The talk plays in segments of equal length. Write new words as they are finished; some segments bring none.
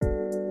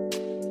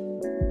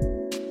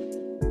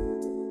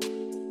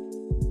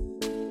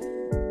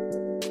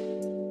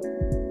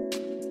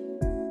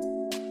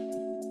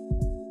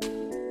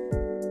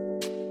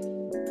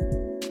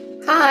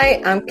Hi,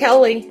 I'm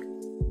Kelly.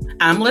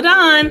 I'm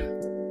LaDon.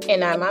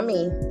 And I'm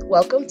Ami.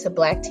 Welcome to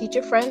Black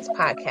Teacher Friends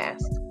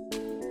Podcast.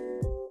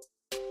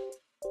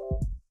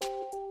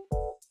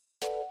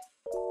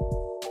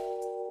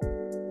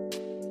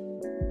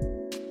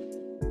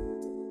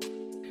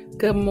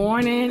 Good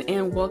morning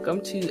and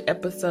welcome to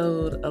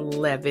episode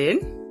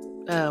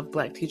 11 of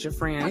Black Teacher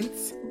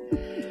Friends.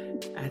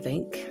 I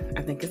think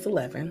it's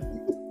 11.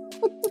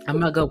 I'm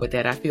going to go with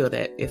that. I feel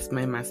that it's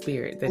in my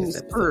spirit that it's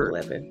episode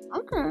 11.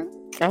 Okay.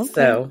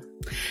 So,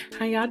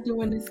 how y'all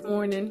doing this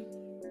morning?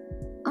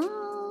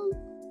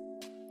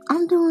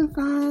 I'm doing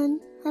fine.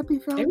 Happy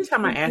Friday. Every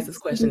time I ask this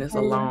question, it's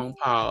a long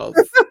pause.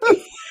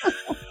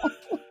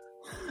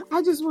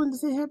 I just wanted to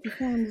say Happy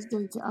Founders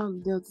Day to all the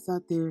Deltas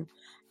out there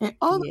and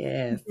all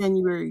the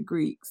January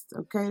Greeks.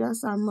 Okay,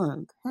 that's our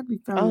month. Happy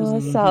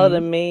Founders Day. I saw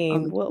the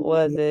meme. What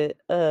was it?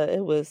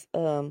 It was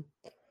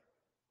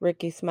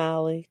Ricky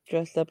Smiley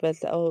dressed up as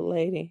the old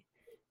lady.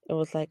 It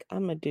was like,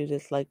 I'm gonna do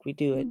this like we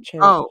do at church.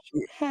 Oh,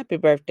 happy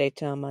birthday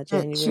to all my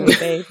January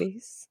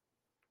babies.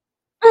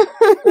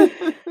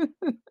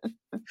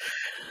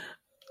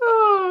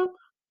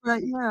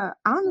 But yeah,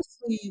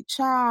 honestly,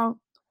 child,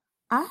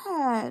 I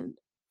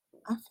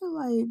feel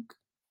like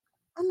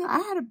I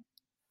had a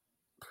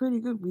pretty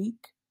good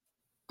week.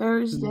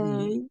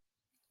 Thursday,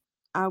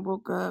 I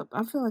woke up.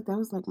 I feel like that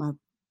was like my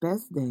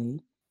best day.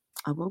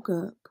 I woke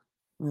up,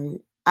 right?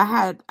 I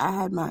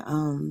had my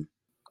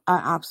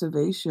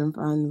observation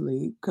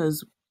finally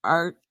because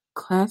our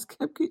class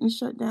kept getting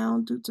shut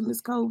down due to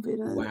Miss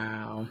COVID.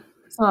 Wow.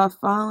 So I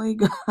finally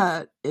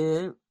got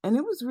it, and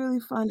it was really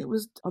fun. It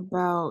was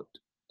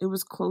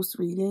close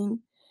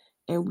reading,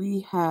 and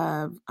we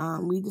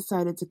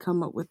decided to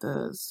come up with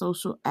a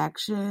social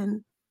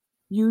action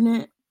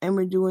unit, and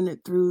we're doing it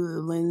through the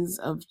lens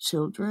of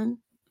children.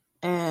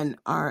 And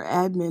our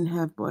admin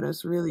have bought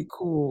us really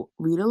cool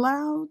read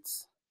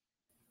alouds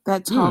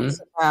that talks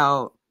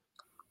about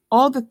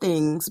all the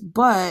things,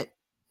 but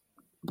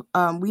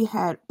we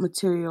had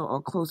material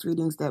or close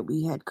readings that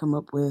we had come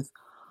up with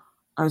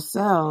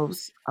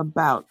ourselves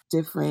about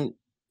different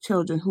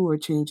children who are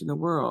changing the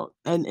world.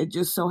 And it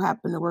just so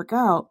happened to work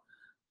out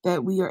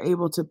that we are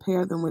able to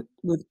pair them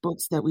with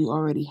books that we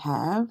already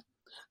have.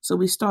 So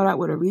we start out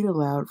with a read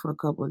aloud for a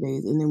couple of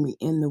days, and then we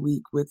end the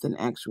week with an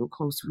actual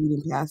close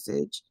reading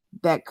passage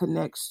that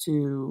connects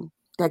the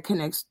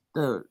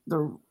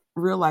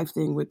real life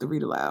thing with the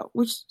read aloud,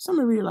 which some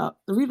of the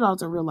read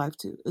alouds are real life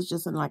too. It's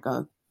just in like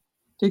a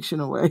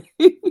fictional way.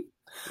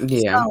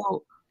 Yeah.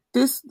 So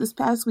this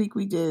past week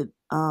we did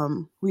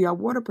We Are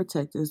Water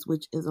Protectors,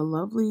 which is a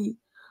lovely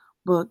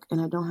book,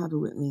 and I don't have it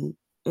with me.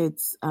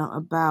 It's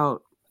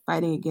about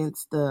fighting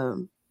against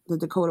the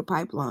Dakota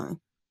pipeline.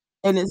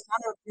 And it's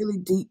not really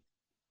deep.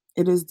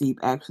 It is deep,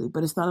 actually,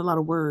 but it's not a lot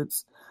of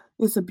words.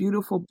 It's a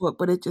beautiful book,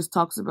 but it just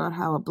talks about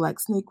how a black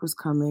snake was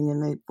coming,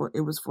 and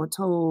it was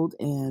foretold,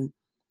 and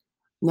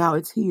now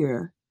it's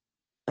here.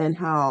 And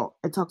how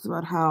it talks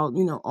about how,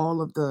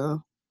 all of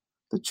the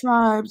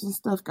tribes and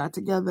stuff got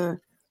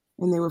together,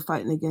 and they were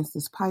fighting against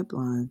this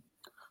pipeline.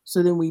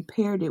 So then we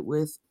paired it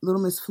with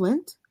Little Miss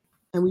Flint,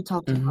 and we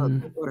talked about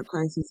the water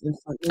crisis in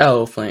Flint, Michigan.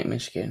 Oh, Flint,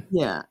 Michigan.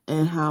 Yeah,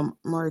 and how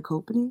Mari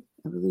Copeny,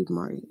 I believe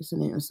Mari is her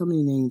name. There's so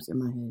many names in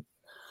my head.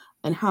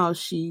 And how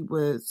she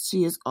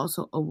is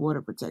also a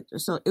water protector.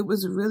 So it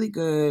was really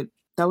good.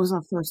 That was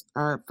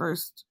our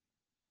first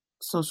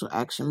social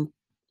action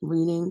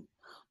reading.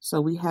 So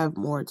we have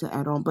more to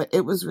add on, but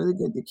it was really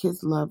good. The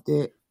kids loved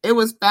it. It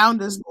was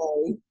Founders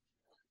Day.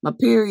 My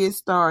period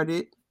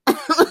started.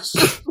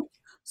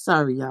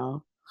 Sorry,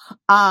 y'all.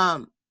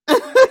 But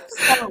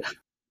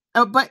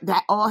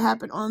that all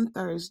happened on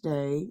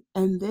Thursday.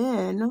 And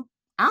then,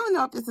 I don't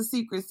know if it's a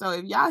secret. So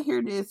if y'all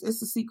hear this,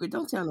 it's a secret.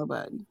 Don't tell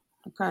nobody.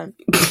 Okay.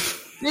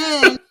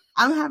 Then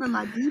I'm having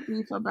my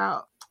debrief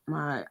about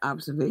my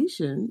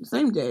observation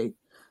same day.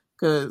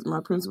 Because my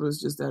principal is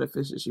just that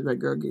efficient. She's like,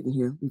 girl, get in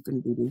here. We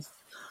finna do this.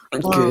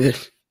 Good.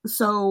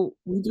 So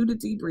we do the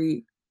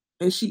debrief.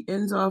 And she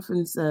ends off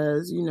and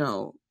says,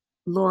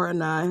 Laura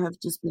and I have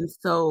just been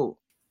so,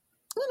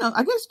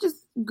 I guess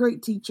just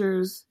great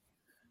teachers.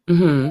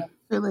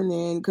 Filling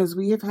in, because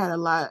we have had a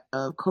lot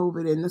of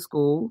COVID in the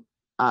school.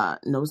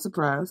 No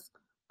surprise,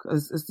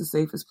 because it's the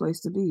safest place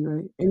to be,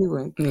 right?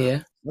 Anyway.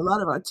 Yeah. A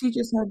lot of our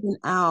teachers have been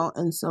out,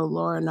 and so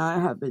Laura and I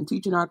have been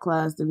teaching our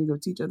class, then we go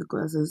teach other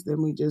classes,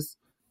 then we just,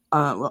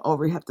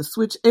 we have to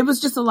switch. It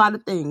was just a lot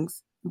of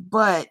things,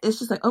 but it's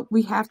just like, oh,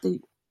 we have to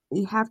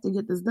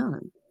get this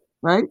done,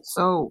 right?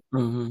 So,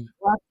 and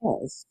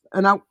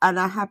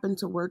I happen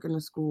to work in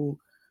a school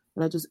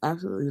that I just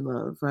absolutely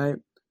love, right?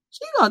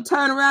 She gonna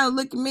turn around and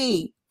look at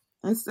me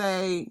and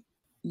say,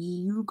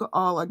 you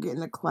all are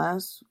getting a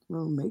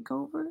classroom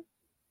makeover?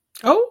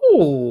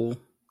 Oh.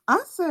 I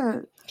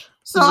said,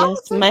 so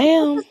yes,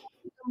 ma'am.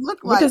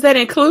 What does that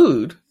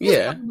include?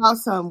 Yeah. About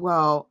some,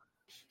 well,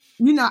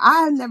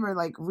 I never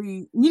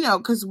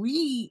because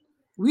we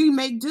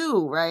make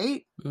do,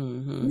 right?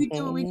 We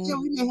do what we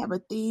do. We may have a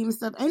theme and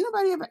stuff. Ain't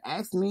nobody ever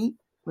asked me.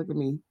 Look at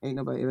me. Ain't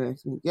nobody ever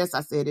asked me. Yes,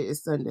 I said it.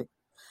 It's Sunday.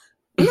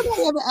 Ain't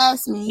nobody ever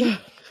asked me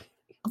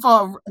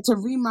to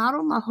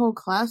remodel my whole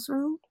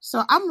classroom.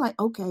 So I'm like,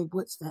 okay,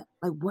 what's that?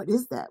 Like, what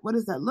is that? What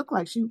does that look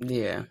like?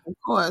 Yeah. Of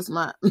course,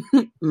 my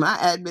my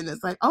admin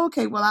is like, oh,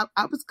 okay, well,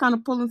 I was kind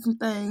of pulling some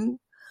things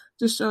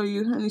to show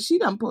you, honey. She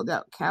done pulled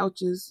out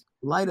couches,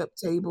 light up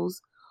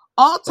tables,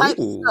 all types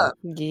of stuff.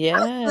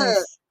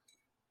 Yes.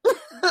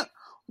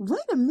 Wait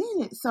a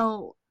minute.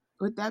 So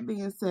with that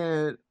being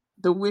said,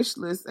 the wish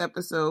list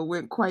episode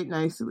went quite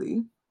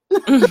nicely.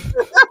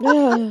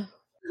 Yeah.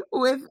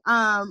 With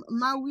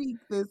my week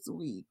this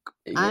week.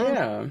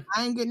 Yeah.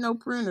 I ain't getting no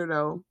printer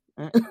though.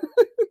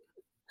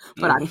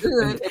 But I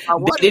could if I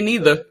wanted. Didn't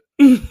either.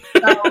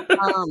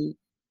 So,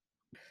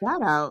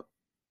 shout out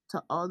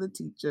to all the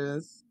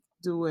teachers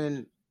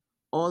doing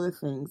all the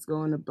things,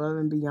 going above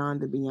and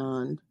beyond the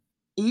beyond.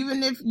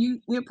 Even if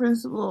your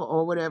principal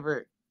or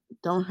whatever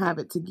don't have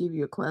it to give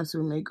you a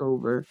classroom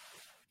makeover,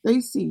 they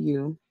see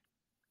you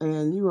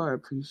and you are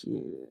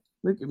appreciated.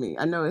 Look at me.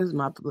 I know it's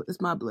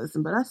my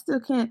blessing, but I still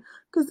can't,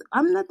 because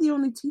I'm not the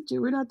only teacher.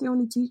 We're not the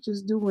only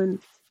teachers doing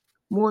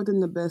more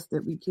than the best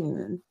that we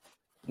can.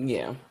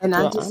 Yeah. And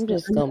I'm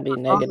just gonna be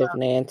negative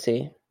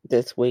Nancy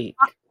this week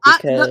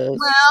because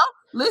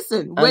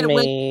listen,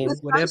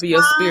 whatever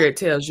your spirit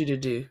tells you to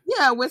do.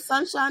 Yeah, with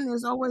sunshine,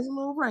 there's always a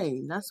little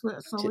rain. That's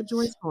what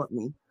Joyce taught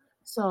me.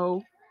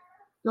 So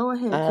go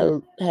ahead.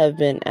 I have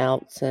been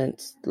out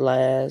since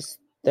last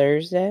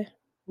Thursday.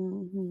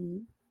 Mm-hmm.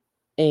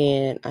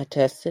 And I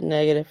tested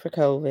negative for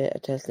COVID. I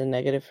tested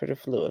negative for the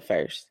flu at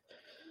first.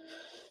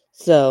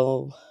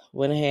 So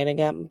went ahead and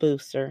got my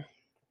booster.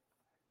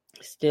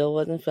 Still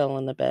wasn't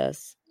feeling the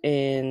best.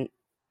 And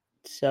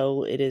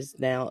so it is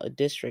now a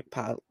district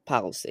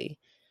policy.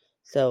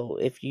 So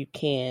if you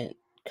can't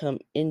come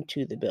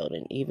into the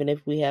building, even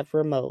if we have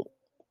remote,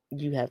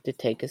 you have to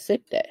take a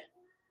sick day.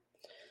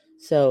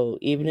 So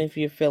even if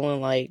you're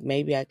feeling like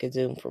maybe I could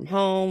Zoom from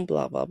home,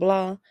 blah, blah,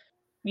 blah,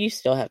 you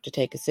still have to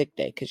take a sick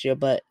day because your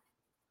butt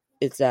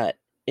is not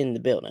in the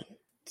building.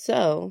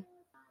 So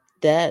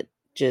that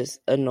just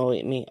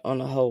annoyed me on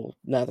a whole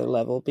nother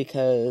level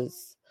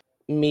because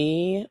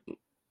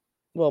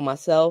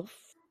myself,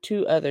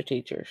 2 other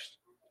teachers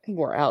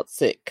were out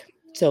sick.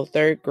 So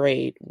 3rd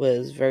grade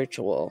was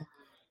virtual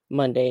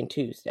Monday and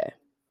Tuesday.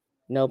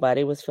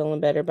 Nobody was feeling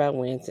better by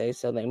Wednesday,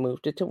 so they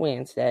moved it to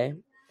Wednesday.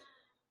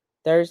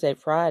 Thursday,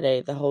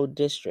 Friday, the whole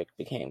district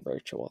became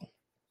virtual.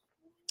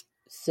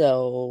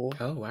 So,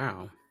 oh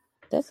wow,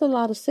 that's a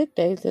lot of sick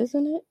days,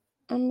 isn't it?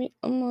 I mean,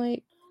 I'm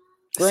like,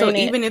 so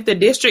even if the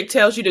district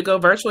tells you to go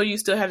virtual, you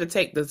still have to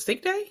take the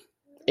sick day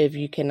if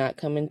you cannot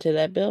come into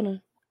that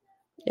building.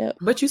 Yep.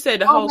 But you said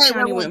the whole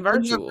county went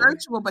virtual.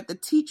 Virtual, but the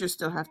teachers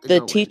still have to.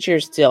 The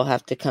teachers still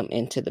have to come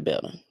into the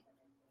building.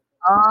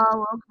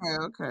 Oh,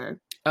 okay.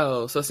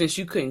 Oh, so since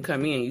you couldn't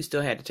come in, you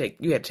still had to take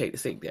the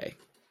sick day.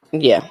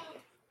 Yeah.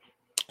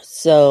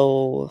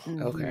 So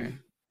okay.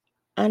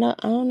 I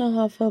don't know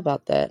how I feel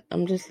about that.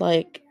 I'm just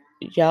like,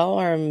 y'all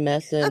are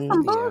messing.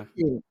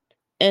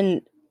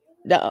 And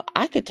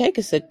I could take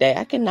a sick day.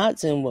 I could not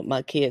Zoom with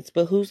my kids,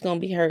 but who's gonna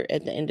be hurt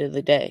at the end of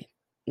the day?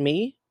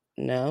 Me?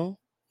 No.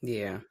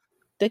 Yeah.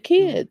 The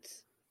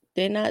kids.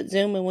 They're not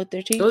Zooming with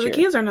their teacher. Well, the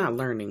kids are not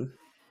learning.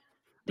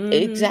 Mm-hmm.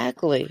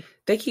 Exactly.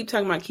 They keep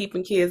talking about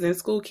keeping kids in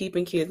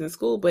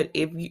school, but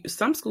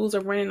some schools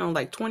are running on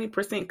like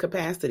 20%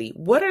 capacity.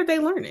 What are they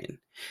learning?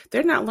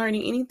 They're not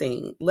learning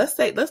anything. Let's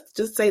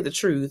just say the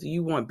truth.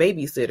 You want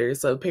babysitters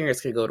so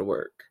parents can go to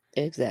work.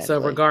 Exactly. So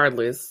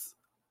regardless,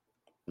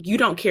 you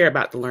don't care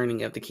about the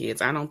learning of the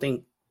kids. I don't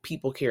think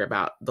people care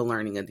about the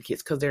learning of the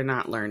kids because they're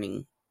not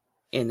learning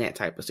in that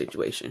type of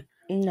situation.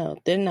 No,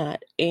 they're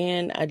not.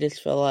 And I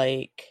just feel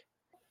like,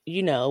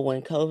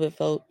 when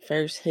COVID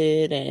first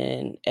hit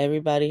and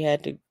everybody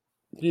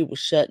we was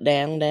shut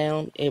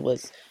down, it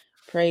was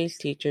praise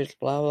teachers,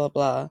 blah, blah,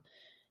 blah.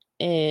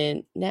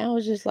 And now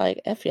it's just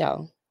like, F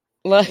y'all.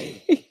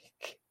 Like,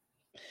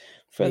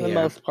 for the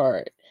most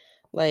part.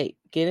 Like,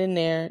 get in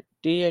there,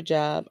 do your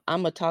job.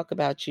 I'm going to talk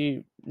about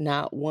you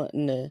not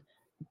wanting to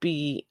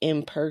be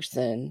in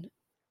person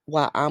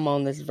while I'm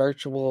on this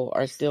virtual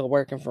or still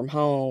working from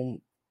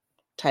home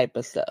type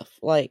of stuff.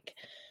 Like,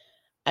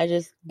 I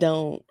just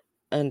don't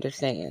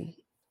understand.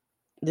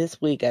 This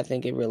week, I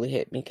think it really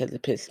hit me because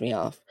it pissed me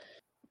off.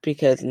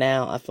 Because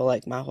now I feel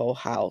like my whole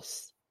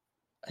house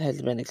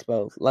has been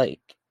exposed. Like,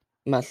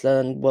 my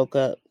son woke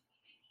up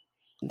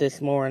early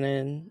this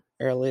morning,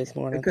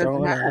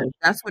 throwing up.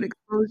 That's what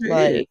exposure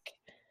is.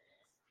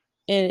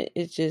 And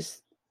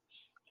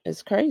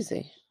it's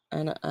crazy.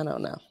 I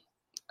don't know.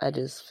 I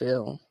just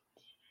feel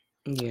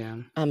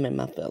I'm in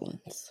my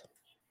feelings.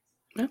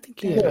 I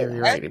think you have every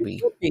right to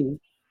be.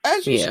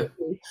 As you should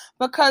be.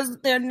 Because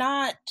they're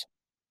not,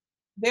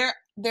 their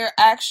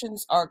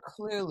actions are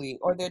clearly,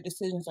 or their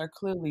decisions are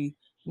clearly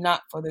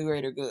not for the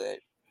greater good.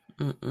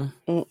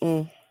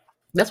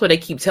 That's what they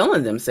keep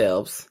telling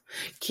themselves.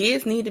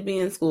 Kids need to be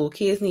in school.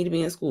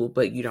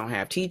 But you don't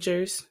have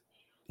teachers.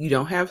 You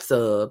don't have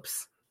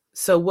subs.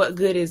 So what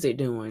good is it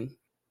doing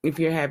if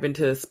you're having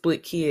to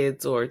split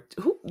kids or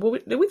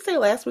did we say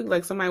last week?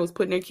 Like somebody was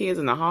putting their kids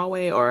in the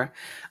hallway, or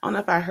I don't know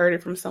if I heard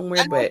it from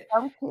somewhere, but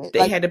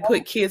they had to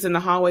put kids in the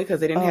hallway because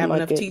they didn't have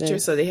enough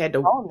teachers, so they had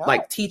to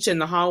like teach in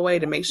the hallway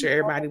to make sure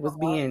everybody was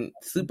being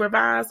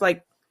supervised.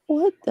 Like,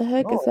 what the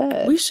heck is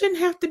that? We shouldn't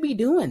have to be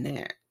doing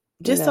that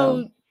just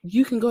so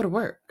you can go to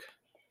work.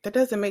 That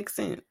doesn't make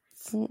sense.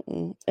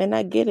 Mm-mm. And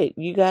I get it.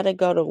 You got to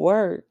go to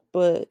work,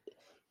 but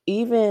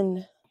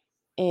even,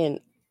 and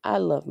I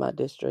love my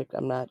district.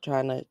 I'm not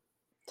trying to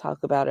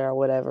talk about it or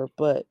whatever,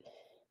 but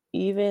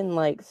even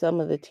like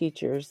some of the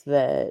teachers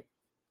that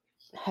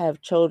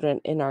have children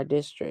in our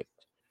district,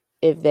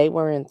 if they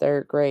were in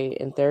third grade,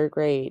 and third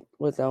grade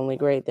was the only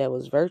grade that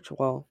was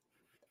virtual,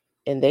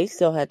 and they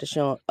still had to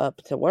show up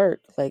to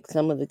work, like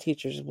some of the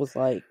teachers was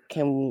like,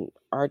 can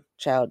our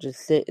child just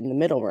sit in the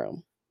middle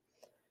room?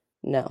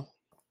 No.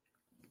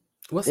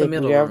 What's the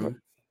middle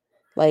room?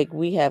 Like,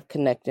 we have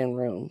connecting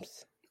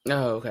rooms.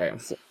 Oh, okay.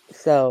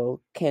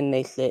 So can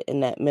they sit in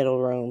that middle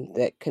room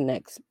that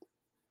connects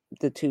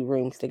the two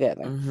rooms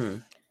together? Mm-hmm.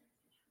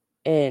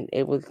 And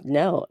it was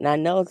no. And I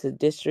know it's a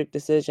district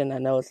decision. I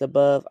know it's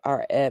above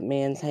our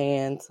admin's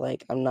hands.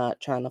 Like, I'm not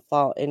trying to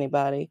fault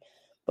anybody.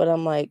 But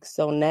I'm like,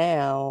 so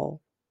now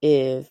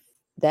if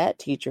that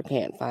teacher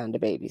can't find a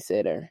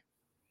babysitter,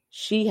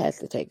 she has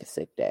to take a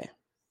sick day.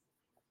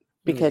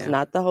 Because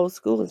not the whole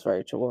school is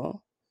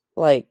virtual.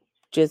 Like,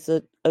 just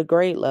a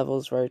grade level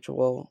is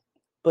virtual.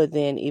 But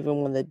then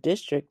even when the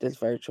district is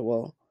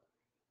virtual,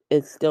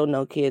 it's still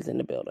no kids in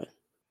the building.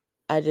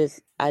 I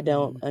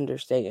don't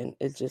understand.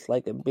 It's just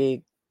like a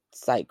big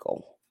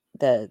cycle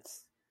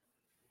that's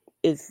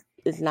it's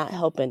not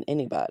helping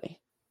anybody.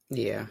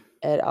 Yeah.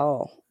 At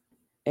all.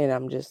 And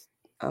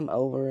I'm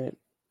over it.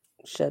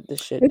 Shut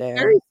this shit down. It's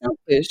very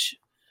selfish.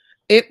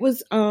 It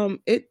was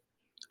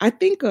I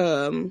think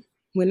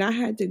when I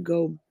had to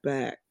go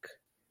back,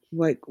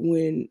 like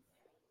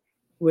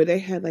where they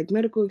had like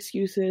medical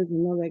excuses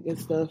and all that good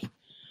stuff.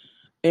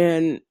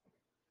 And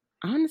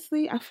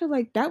honestly, I feel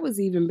like that was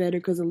even better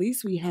because at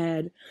least we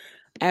had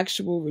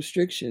actual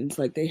restrictions.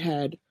 Like they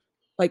had,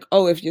 like,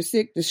 oh, if you're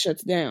sick, this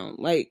shuts down.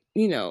 Like,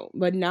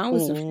 but now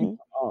it's a free for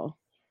all.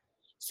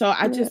 So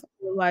I just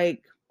feel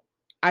like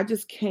I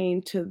just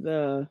came to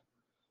the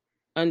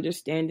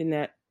understanding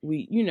that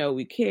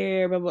we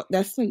care, blah, blah.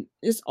 That's like,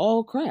 it's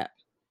all crap.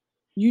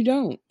 You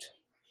don't.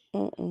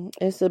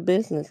 It's a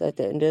business at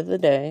the end of the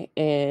day,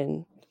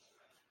 and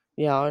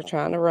y'all are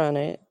trying to run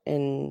it.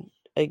 And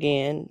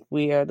again,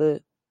 we are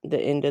the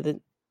end of the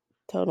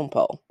totem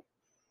pole.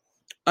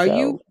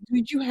 Do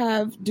you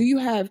have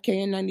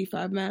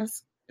KN95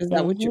 masks? Is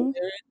that what you're wearing?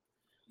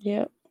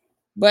 Yep.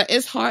 But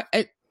it's hard.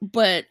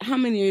 But how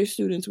many of your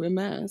students wear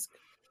masks?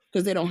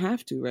 Because they don't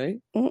have to, right?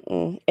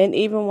 And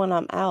even when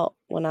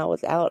I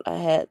was out, I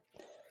had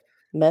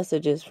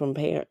messages from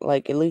parents,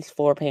 like at least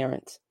 4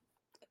 parents,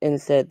 and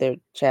said their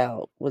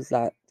child was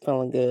not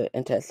feeling good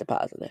and tested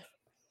positive.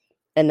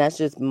 And that's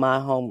just my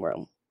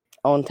homeroom,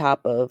 on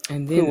top of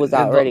who was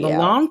already the out.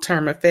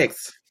 long-term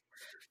effects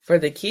for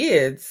the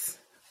kids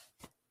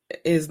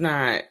is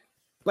not,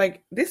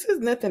 like, this is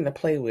nothing to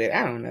play with.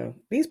 I don't know.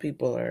 These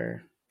people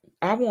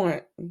I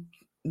want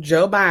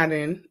Joe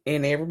Biden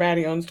and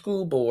everybody on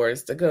school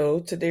boards to go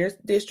to their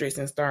districts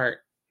and start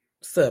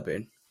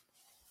subbing.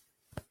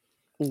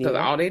 Because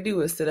all they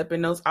do is sit up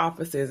in those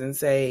offices and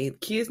say,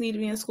 kids need to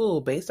be in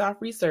school based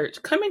off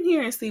research. Come in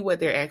here and see what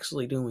they're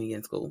actually doing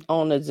in school.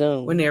 On the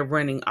Zoom. When they're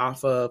running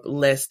off of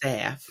less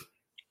staff.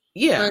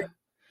 Yeah.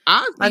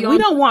 Like, we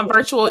don't want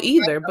virtual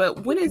either,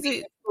 but when is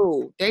it?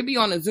 They be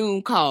on a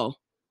Zoom call.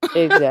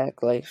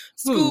 Exactly.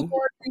 School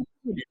board,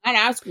 not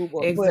our school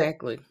board.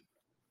 Exactly.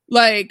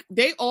 Like,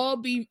 they all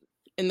be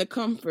in the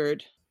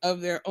comfort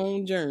of their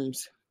own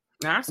germs.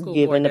 Our school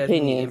giving board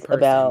opinions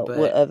about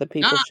what other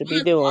people should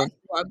be doing.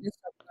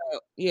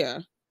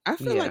 Yeah. I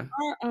feel like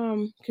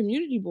our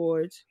community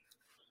boards,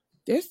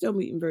 they're still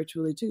meeting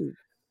virtually too.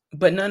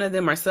 But none of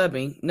them are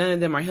subbing. None of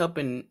them are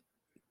helping,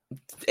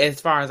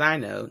 as far as I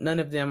know. None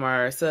of them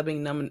are subbing.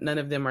 None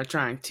of them are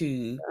trying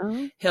to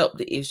help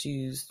the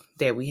issues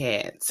that we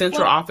had.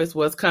 Central office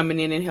was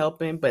coming in and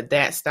helping, but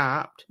that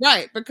stopped.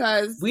 Right,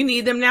 because we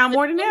need them now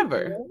more than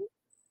ever.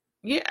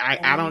 Yeah,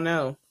 I don't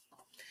know.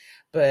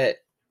 But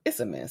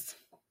it's a mess.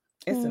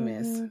 It's a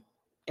mess.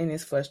 And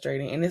it's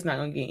frustrating. And it's not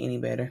going to get any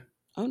better.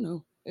 Oh,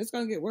 no. It's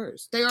going to get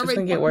worse. They already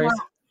already get worse.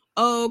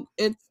 Oh,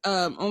 it's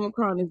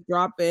Omicron is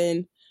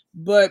dropping,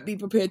 but be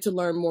prepared to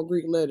learn more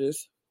Greek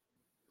letters.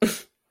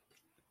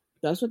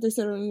 That's what they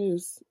said on the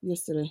news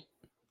yesterday.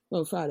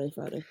 Oh, Friday.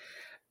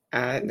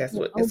 That's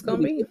what it's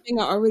going to be.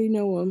 I already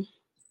know them.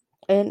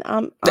 And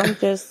I'm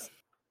just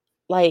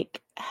like,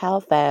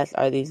 how fast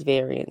are these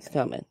variants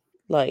coming?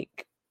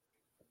 Like,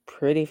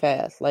 pretty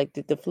fast. Like,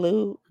 did the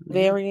flu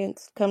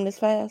variants come this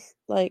fast?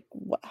 Like,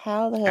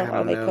 how the hell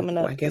are they coming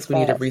up? I guess we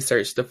need to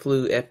research the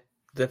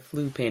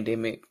flu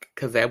pandemic,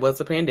 because that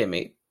was a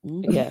pandemic.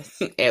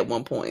 Yes. At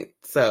one point.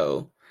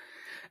 So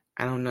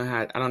I don't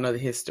know the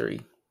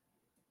history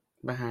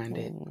behind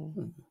it.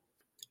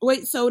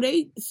 Wait,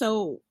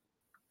 so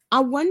I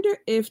wonder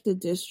if the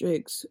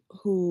districts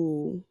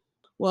who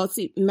Well,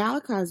 see,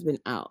 Malachi's been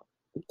out.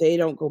 They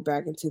don't go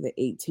back into the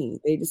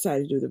 18th. They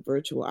decided to do the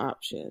virtual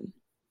option.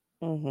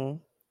 Mm-hmm.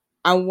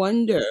 I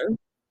wonder.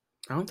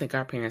 I don't think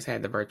our parents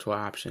had the virtual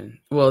option.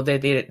 Well, they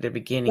did at the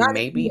beginning,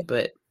 maybe,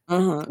 but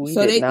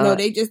so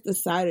they just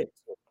decided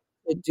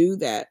to do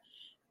that.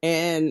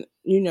 And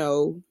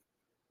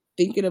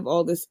thinking of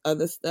all this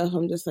other stuff,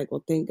 I'm just like,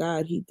 well, thank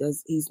God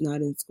he's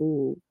not in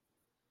school,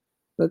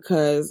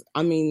 because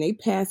I mean they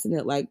passing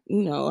it like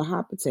a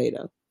hot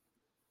potato.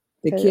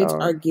 The kids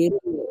are getting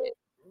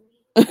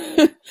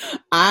it.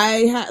 I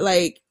had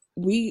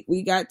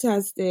we got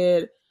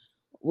tested.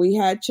 We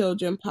had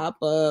children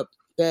pop up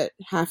that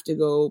have to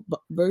go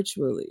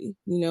virtually.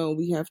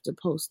 We have to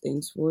post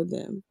things for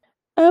them.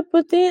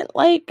 But then,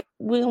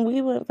 when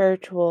we went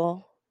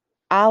virtual,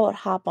 I would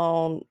hop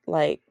on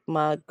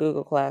my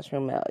Google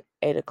Classroom at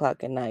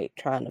 8:00 at night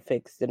trying to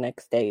fix the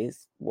next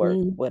day's work,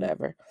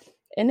 whatever,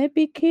 and it'd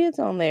be kids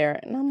on there,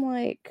 and I'm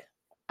like,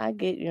 I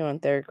get you're in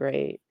 3rd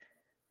grade,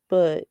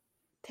 but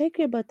take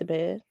your butt to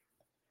bed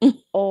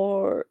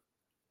or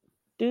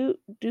do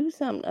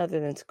something other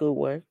than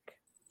schoolwork.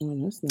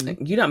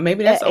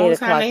 Maybe that's the only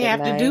time they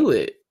have to do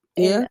it.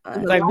 Yeah,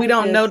 we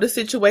don't know the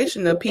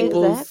situation of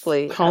people's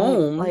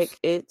homes.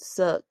 It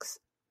sucks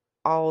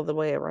all the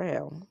way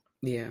around.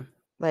 Yeah.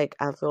 I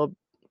feel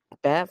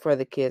bad for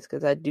the kids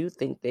because I do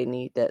think they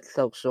need that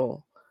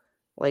social.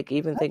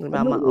 Even thinking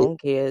about my own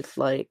kids,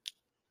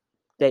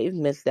 they've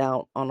missed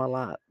out on a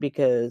lot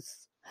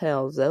because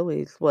hell,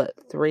 Zoe's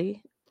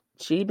 3?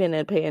 She been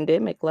in a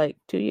pandemic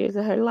 2 years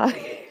of her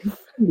life.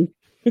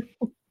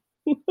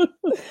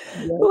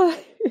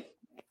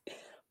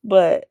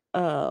 But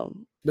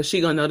she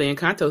gonna know the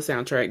Encanto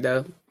soundtrack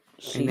though.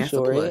 She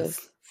sure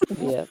is.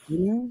 Yeah.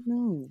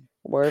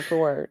 Word for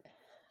word.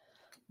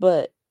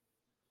 But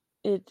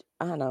I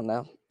don't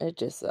know. It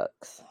just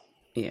sucks.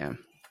 Yeah.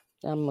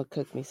 I'm gonna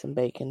cook me some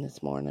bacon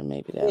this morning.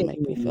 Maybe that'll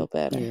make me feel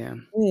better. Yeah.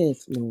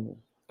 Yes,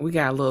 we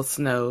got a little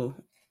snow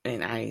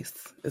and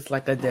ice. It's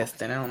like a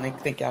dusting. I don't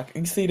think y'all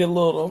can see the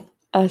little.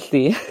 I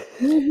see.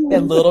 A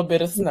little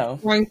bit of snow.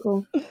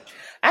 Sprinkle.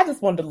 I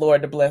just want the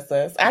Lord to bless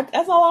us.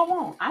 That's all I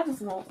want. I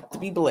just want to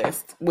be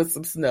blessed with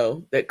some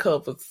snow that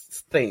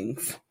covers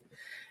things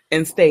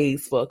and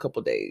stays for a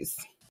couple days.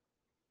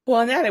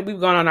 Well, now that we've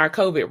gone on our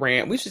COVID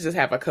rant, we should just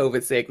have a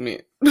COVID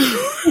segment.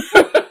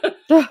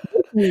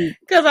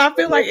 Because I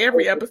feel like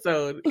every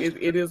episode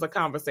it is a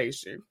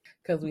conversation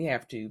because we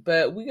have to.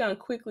 But we're going to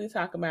quickly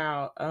talk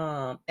about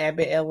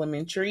Abbott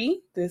Elementary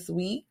this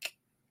week,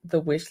 the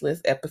wish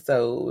list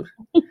episode.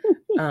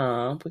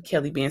 With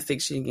Kelly being sick,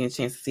 she didn't get a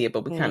chance to see it,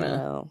 but we kind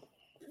of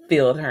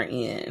filled her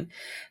in.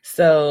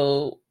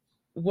 So,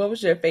 what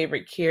was your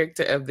favorite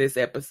character of this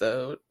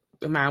episode?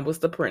 Mine was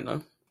the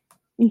printer.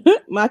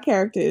 My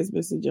character is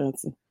Mr.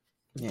 Johnson.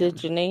 Yeah. Did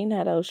Janine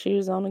have those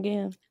shoes on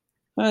again?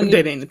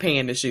 They didn't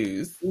pay the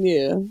shoes.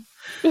 Yeah.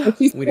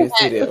 We didn't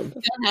see them.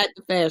 They had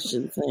the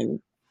fashion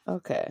thing.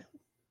 Okay.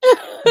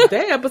 That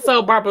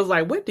episode, Barbara's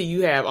like, what do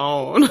you have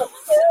on?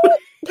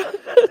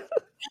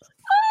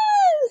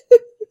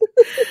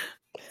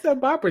 So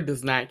Barbara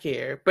does not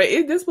care. But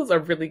this was a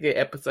really good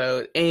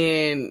episode.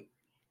 And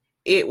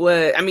it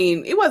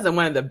wasn't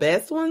one of the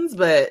best ones,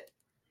 but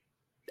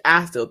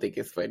I still think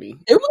it's funny.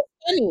 It was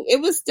funny.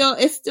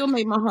 It still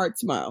made my heart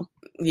smile.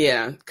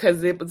 Yeah,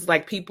 because it was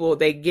like people,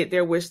 they get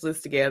their wish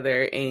list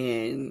together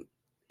and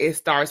it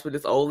starts with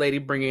this old lady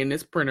bringing in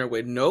this printer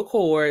with no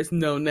cords,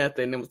 no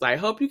nothing. It was like,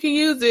 hope you can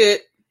use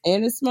it.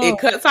 And it's small. It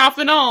cuts off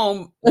and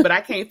on, but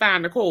I can't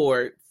find the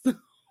cords.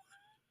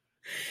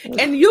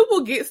 And you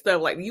will get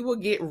stuff you will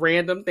get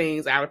random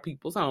things out of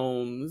people's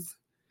homes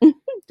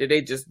that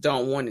they just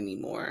don't want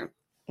anymore.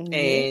 Mm-hmm.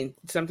 And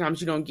sometimes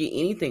you don't get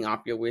anything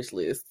off your wish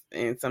list.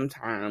 And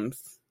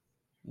sometimes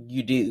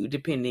you do,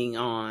 depending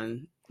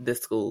on the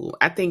school.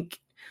 I think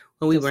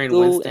when we were in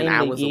Winston,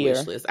 I was a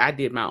wish list. I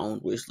did my own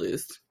wish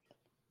list.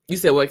 You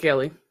said what,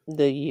 Kelly?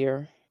 The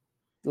year.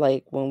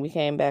 When we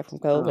came back from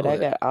COVID, I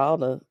got all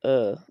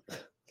the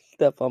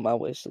stuff on my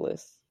wish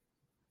list.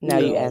 Now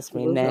you ask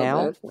me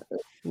now.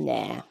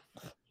 Nah.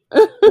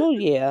 Oh,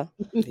 yeah.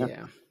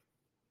 Yeah.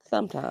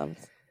 Sometimes.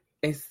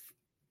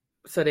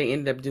 So they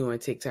ended up doing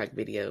TikTok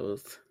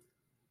videos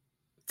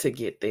to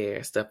get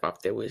their stuff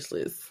off their wish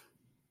list.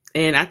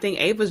 And I think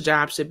Ava's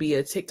job should be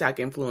a TikTok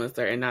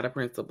influencer and not a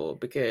principal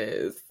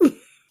because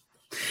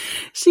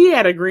she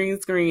had a green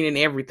screen and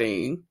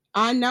everything.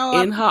 I know.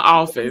 In her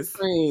office.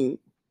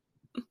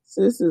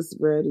 Sis is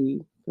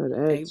ready for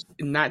that.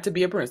 Not to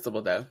be a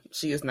principal, though.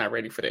 She is not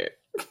ready for that.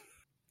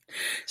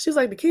 She's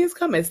like, the kids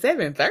come at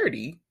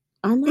 7:30.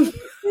 I know it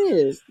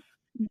is.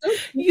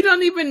 You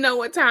don't even know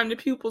what time the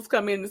pupils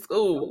come into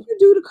school. You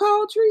do the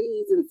call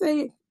trees and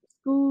say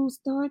school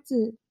starts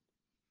at,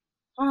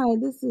 hi,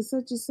 this is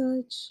such and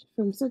such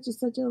from such and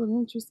such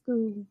elementary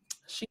school.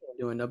 She ain't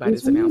doing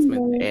nobody's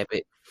announcement,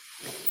 Abbott.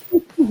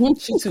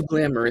 She's too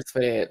glamorous for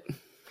that.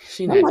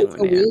 She not doing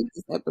that.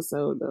 This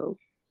episode though,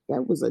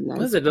 that was a nice.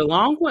 Was it the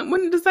long one?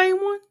 Wasn't it the same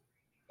one?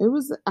 It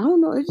was. I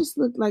don't know. It just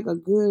looked like a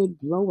good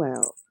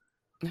blowout.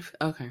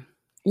 Okay.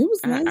 It was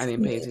nice. I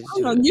didn't pay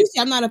attention. Usually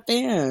I'm not a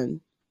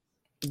fan.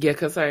 Yeah,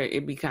 because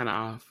it'd be kind of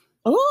off.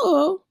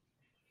 Oh.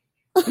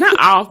 Not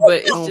off,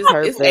 but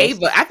it's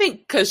Ava. I think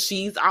because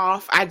she's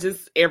off,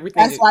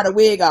 everything. That's why the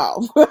wig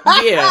off.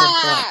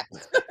 Yeah.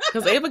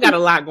 Because Ava got a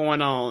lot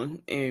going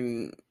on.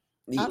 And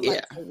I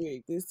like the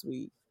wig this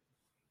week.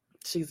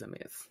 She's a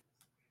mess.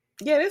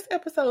 Yeah, this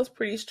episode was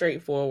pretty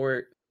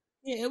straightforward.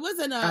 Yeah, it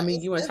wasn't.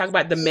 You want to talk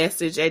about the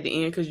message at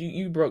the end because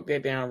you broke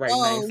that down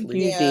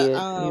nicely. You did.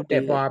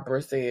 That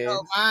Barbara said.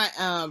 So my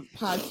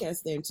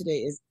podcast name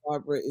today is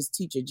Barbara is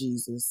Teacher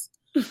Jesus.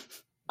 There's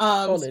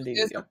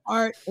a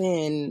part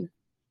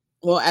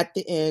at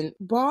the end,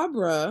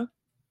 Barbara,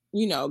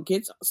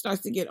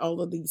 starts to get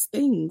all of these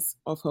things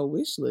off her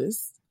wish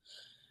list,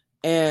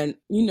 and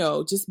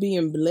just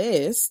being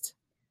blessed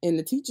in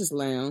the teachers'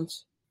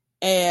 lounge,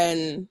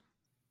 and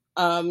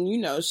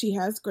she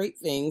has great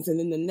things. And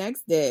then the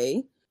next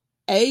day,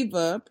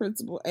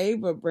 Principal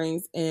Ava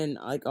brings in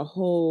like a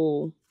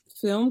whole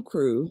film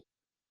crew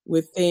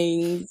with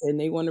things, and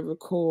they want to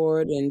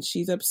record, and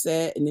she's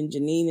upset. And then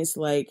Janine is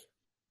like,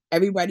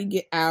 everybody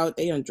get out.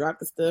 They done dropped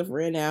the stuff,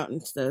 ran out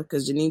and stuff,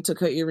 because Janine took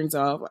her earrings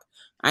off.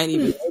 I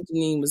didn't even know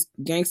Janine was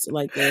gangster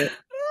like that.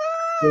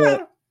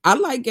 But I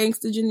like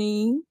gangster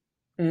Janine.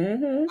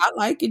 Mm-hmm. I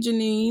like it,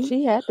 Janine.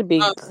 She had to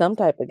be some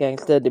type of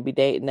gangster to be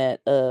dating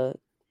that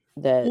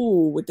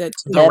with that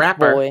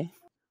rapper boy.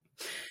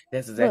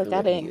 That's exactly Look,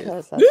 what I didn't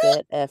cuss. I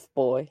said F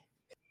boy.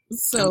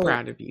 So I'm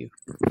proud of you.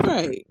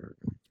 Right.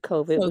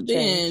 COVID will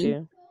change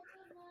you.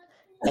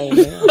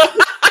 Amen.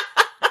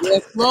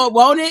 Yes, Lord,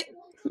 won't it?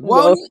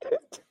 Won't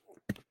it?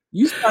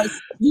 You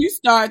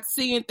start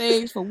seeing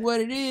things for what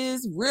it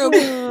is. Real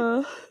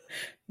good.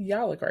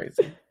 Y'all are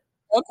crazy.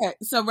 Okay,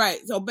 so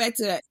back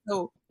to that.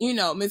 So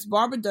Miss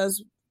Barbara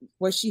does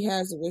what she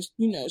has,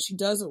 she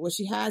does what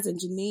she has, and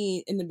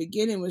Janine in the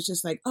beginning was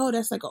just like, oh,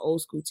 that's like an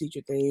old school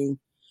teacher thing,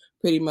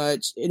 pretty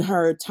much. In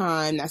her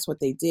time, that's what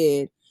they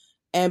did.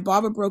 And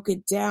Barbara broke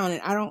it down,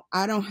 and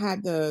I don't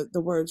have the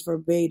words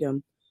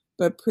verbatim,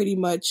 but pretty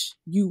much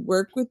you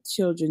work with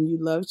children, you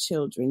love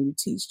children, you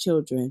teach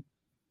children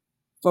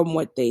from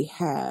what they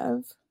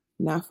have,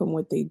 not from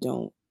what they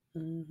don't.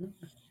 Mm-hmm.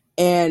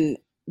 And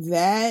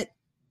that,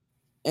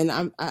 and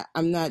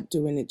I'm not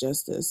doing it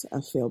justice,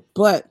 I feel,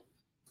 but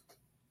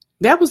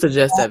that was the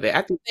gist of it.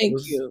 I think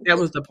that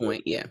was the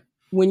point. Yeah.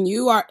 When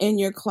you are in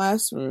your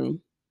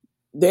classroom,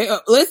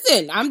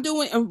 listen,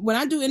 when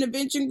I do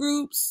intervention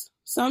groups,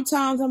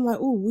 sometimes I'm like,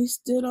 oh, we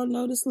still don't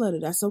know this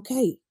letter. That's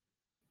okay.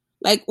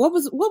 Like what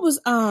was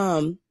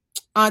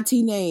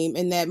Auntie name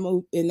in that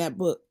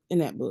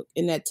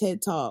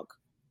TED Talk?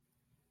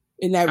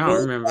 I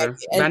don't remember.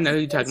 But I know who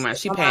you're talking about.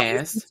 She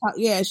passed.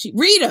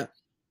 Rita.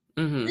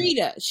 Mm-hmm.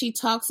 Rita. She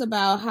talks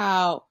about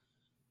how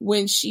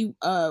when she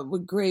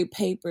would grade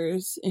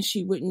papers and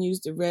she wouldn't use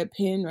the red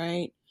pen,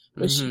 right?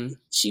 But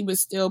she would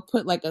still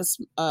put like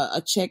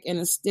a check and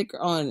a sticker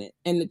on it.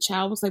 And the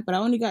child was like, but I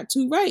only got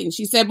 2 right. And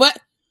she said,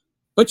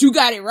 but you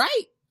got it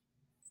right.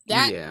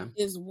 That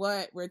is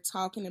what we're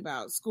talking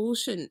about. School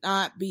should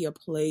not be a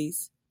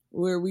place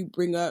where we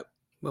bring up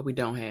what we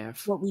don't have.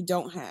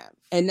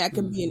 And that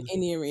can be in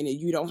any arena.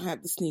 You don't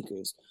have the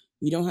sneakers.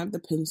 You don't have the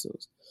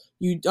pencils.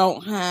 You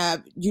don't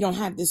have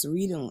this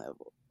reading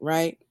level,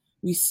 right?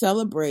 We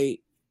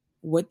celebrate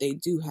what they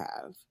do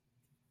have,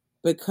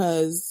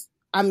 because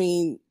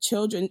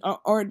children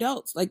or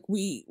adults, like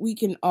we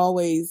can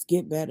always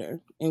get better,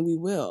 and we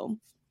will.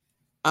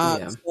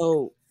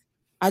 So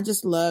I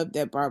just love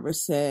that Barbara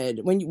said,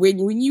 when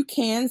you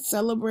can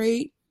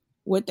celebrate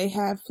what they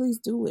have, please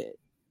do it.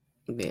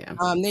 Yeah.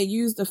 They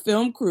use the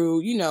film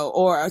crew,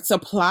 or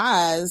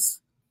supplies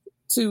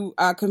to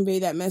convey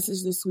that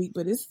message this week,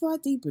 but it's a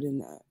lot deeper than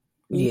that.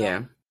 You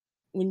know?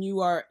 When you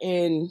are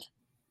in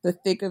the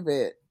thick of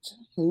it,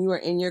 when you are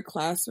in your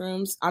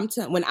classrooms,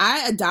 when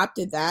I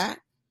adopted that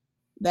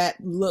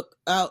look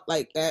out,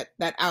 like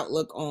that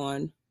outlook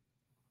on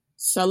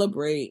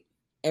celebrate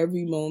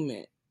every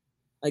moment,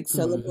 like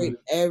celebrate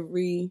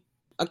every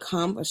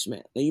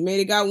accomplishment. Now, you may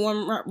have got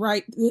one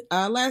right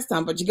last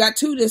time, but you got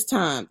 2 this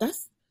time.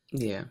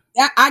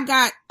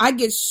 I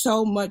get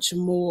so much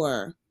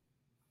more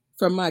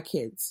from my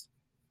kids,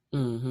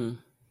 from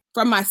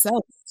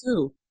myself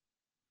too,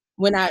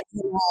 when I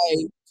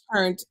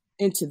turned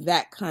into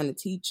that kind of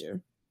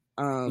teacher.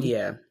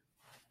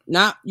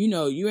 Not,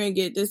 you ain't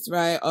get this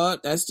right. Oh,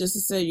 that's just to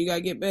say you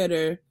gotta get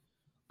better.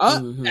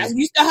 Oh, that's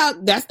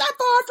not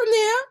far from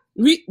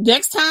there.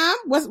 Next time,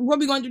 what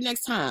we gonna do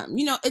next time?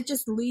 It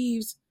just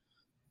leaves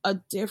a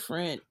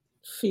different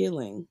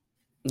feeling.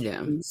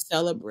 Yeah, we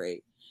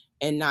celebrate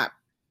and not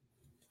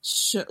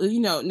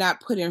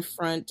put in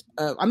front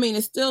of.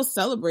 It's still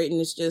celebrating.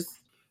 It's just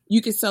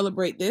you can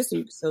celebrate this or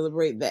you can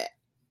celebrate that.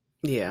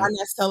 Yeah, why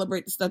not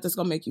celebrate the stuff that's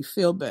gonna make you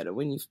feel better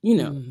when you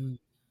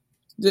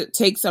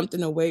take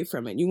something away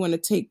from it. You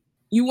want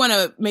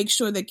to make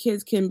sure that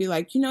kids can be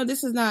like,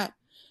 this is not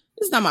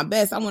my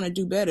best. I want to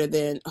do better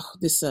than, oh,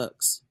 this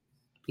sucks.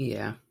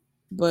 Yeah.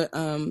 But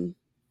in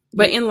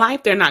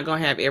life, they're not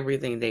going to have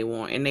everything they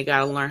want, and they got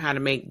to learn how to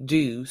make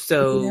do.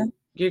 So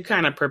you're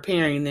kind of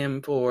preparing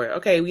them for,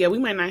 okay, yeah, we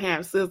might not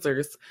have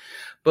scissors,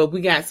 but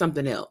we got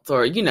something else,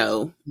 or, you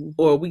know,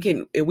 or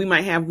we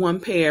might have one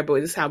pair,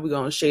 but this is how we're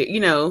going to share, you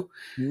know,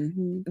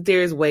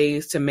 there's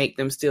ways to make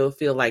them still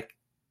feel like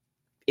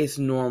it's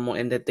normal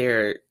and that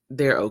they're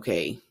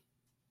okay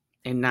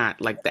and not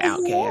like the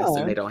outcast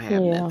and they don't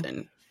have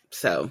nothing.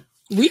 So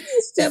we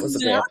use that was a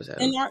good episode.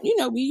 And you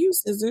know, we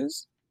use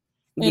scissors.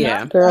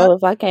 Yeah, girl,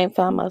 if I can't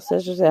find my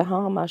scissors at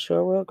home, I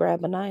sure will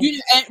grab a knife.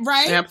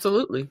 Right?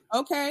 Absolutely.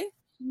 Okay.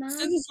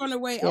 Scissors on the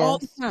way all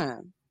the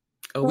time.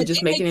 Oh, we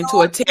just make it into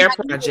a tear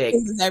project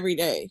every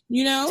day.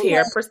 You know,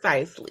 tear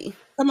precisely.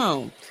 Come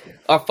on,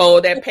 or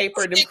fold that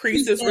paper in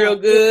creases real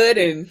good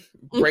and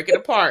break it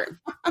apart.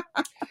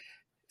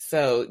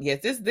 So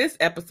yes, this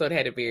episode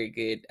had a very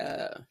good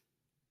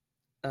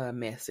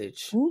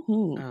message.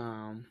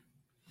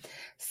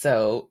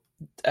 So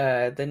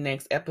the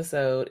next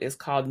episode is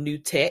called New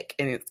Tech,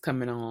 and it's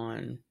coming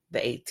on the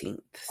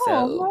 18th. So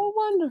how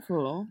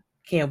wonderful.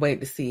 Can't wait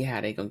to see how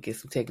they're going to get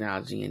some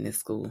technology in this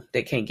school.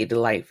 They can't get the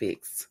light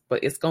fixed,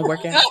 but it's going to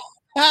work out.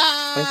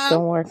 It's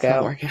going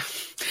to work out.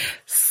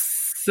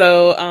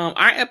 So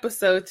our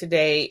episode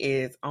today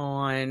is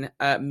on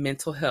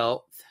mental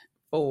health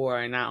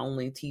for not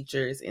only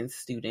teachers and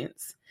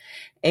students.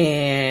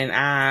 And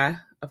I,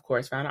 of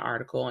course, found an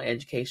article on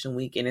Education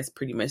Week, and it's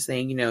pretty much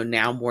saying, you know,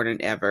 now more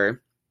than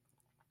ever,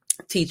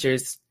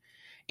 teachers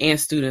and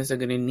students are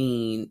going to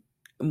need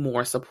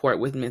more support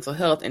with mental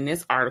health. And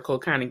this article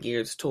kind of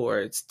gears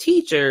towards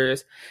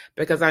teachers,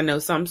 because I know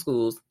some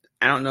schools,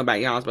 I don't know about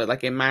y'all's, but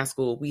like in my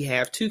school, we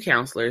have 2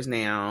 counselors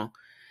now.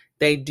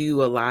 They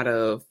do a lot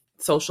of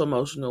social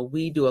emotional.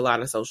 We do a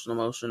lot of social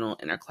emotional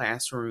in our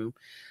classroom.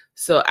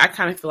 So I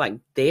kind of feel like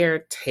they're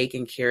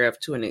taken care of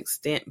to an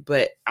extent,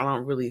 but I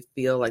don't really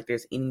feel like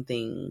there's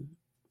anything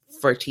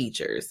for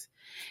teachers.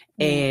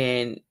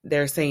 And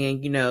they're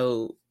saying, you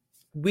know,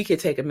 we could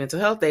take a mental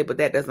health day, but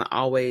that doesn't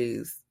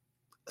always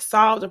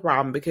solve the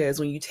problem, because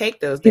when you take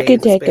those days, you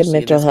can take a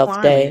mental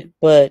health day,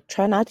 but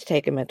try not to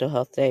take a mental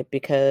health day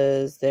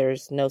because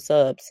there's no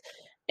subs.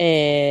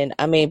 And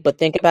I mean, but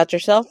think about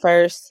yourself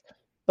first.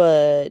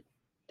 But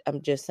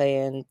I'm just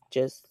saying,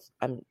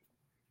 I'm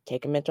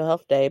taking mental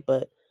health day,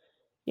 but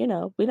you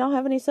know, we don't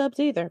have any subs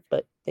either.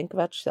 But think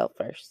about yourself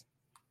first.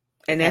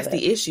 And that's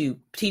the issue.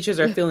 Teachers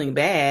are feeling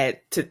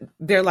bad.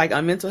 They're like,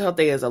 a mental health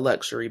day is a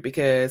luxury,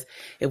 because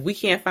if we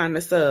can't find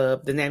a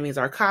sub, then that means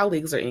our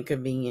colleagues are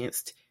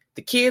inconvenienced.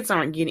 The kids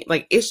aren't getting,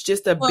 like, it's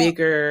just a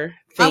bigger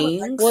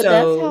thing. Well,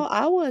 that's how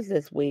I was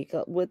this week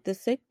with the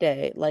sick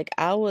day. Like,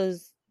 I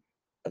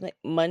think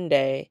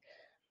Monday,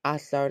 I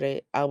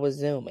was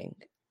Zooming,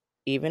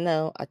 even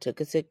though I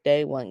took a sick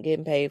day, wasn't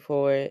getting paid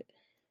for it.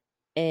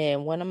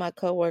 And one of my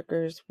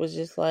coworkers was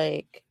just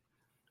like,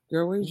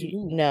 "Girl, what you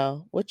doing?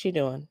 No, what you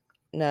doing?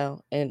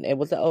 No." And it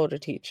was an older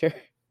teacher.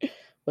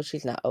 Well,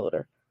 she's not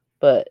older,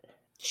 but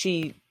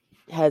she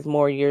has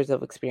more years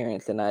of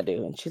experience than I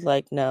do. And she's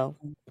like, "No,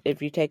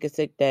 if you take a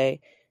sick day,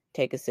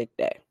 take a sick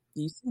day."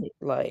 You see,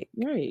 like,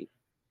 right.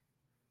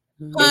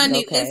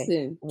 Honey, okay.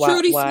 Listen, why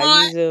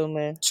are you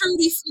zooming?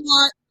 Trudy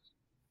Smart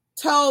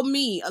told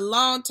me a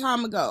long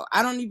time ago.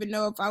 I don't even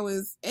know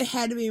if it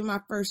had to be in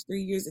my first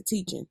 3 years of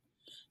teaching.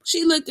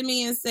 She looked at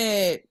me and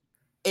said,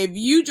 if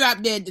you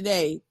drop dead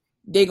today,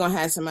 they're going to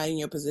have somebody in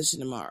your position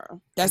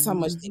tomorrow. That's how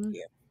much they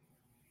care.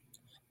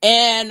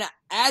 And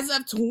as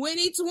of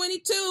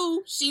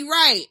 2022, she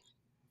right.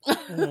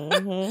 Even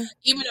though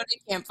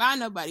they can't find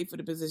nobody for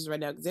the position right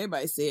now because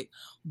everybody's sick.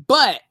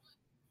 But,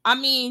 I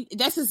mean,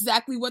 that's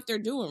exactly what they're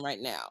doing right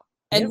now.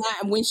 And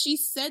when she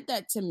said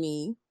that to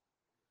me,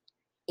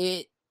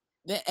 that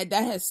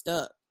has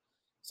stuck.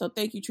 So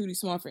thank you, Trudy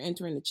Smart, for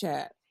entering the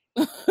chat.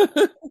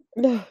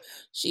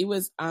 She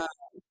was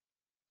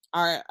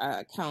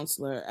our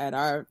counselor at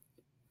our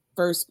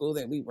first school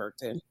that we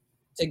worked in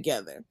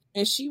together.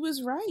 And she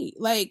was right.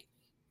 Like,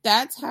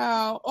 that's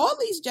how all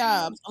these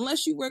jobs,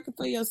 unless you're working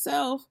for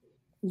yourself,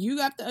 you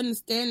have to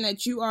understand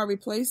that you are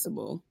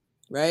replaceable,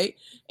 right?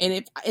 And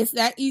if it's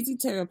that easy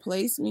to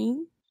replace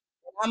me,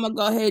 I'm going to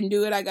go ahead and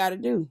do what I got to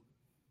do.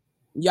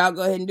 Y'all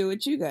go ahead and do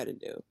what you got to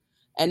do.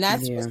 And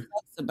that's what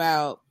sucks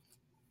about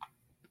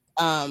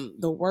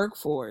the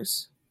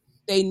workforce.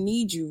 They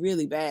need you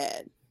really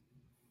bad,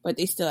 but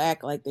they still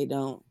act like they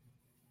don't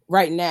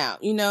right now,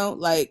 you know,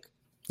 like.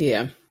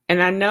 Yeah.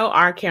 And I know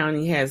our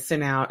county has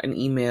sent out an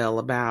email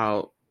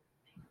about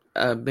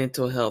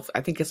mental health.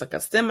 I think it's like a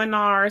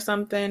seminar or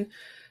something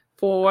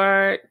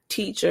for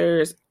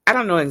teachers. I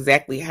don't know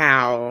exactly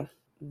how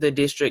the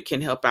district can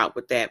help out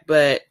with that,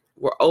 but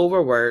we're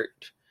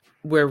overworked.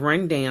 We're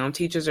run down.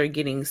 Teachers are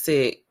getting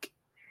sick.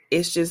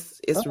 It's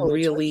just, it's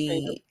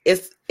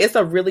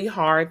a really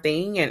hard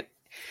thing. And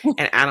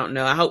I don't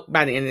know. I hope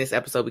by the end of this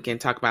episode, we can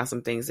talk about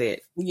some things that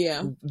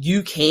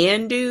you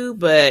can do.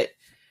 But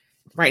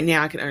right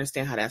now, I can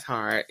understand how that's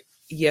hard.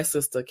 Yes,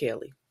 Sister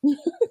Kelly.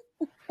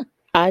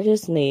 I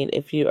just need,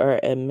 if you are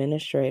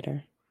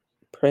administrator,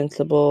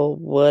 principal,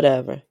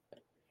 whatever,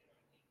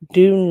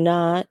 do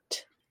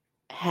not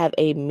have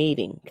a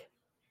meeting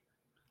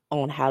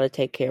on how to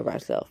take care of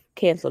ourselves.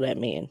 Cancel that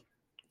meeting.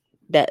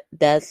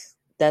 That's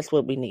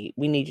what we need.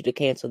 We need you to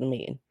cancel the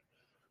meeting.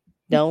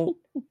 Don't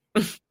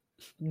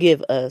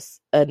give us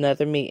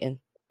another meeting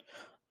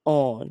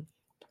on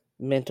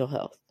mental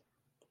health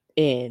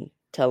and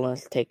tell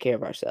us to take care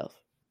of ourselves.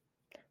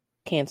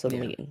 Cancel the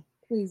meeting.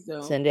 Please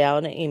don't. Send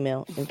out an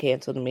email and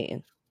cancel the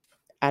meeting.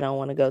 I don't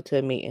want to go to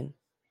a meeting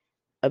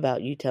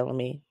about you telling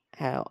me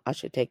how I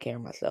should take care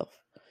of myself.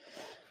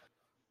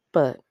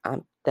 But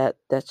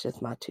that's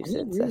just my 2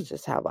 cents. That's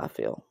just how I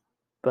feel.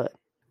 But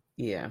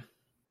yeah,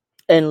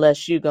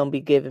 unless you're gonna be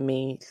giving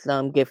me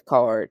some gift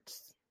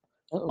cards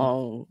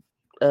on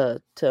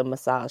to a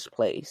massage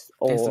place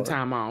or and some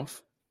time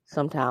off,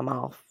 some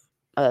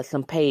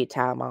paid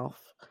time off,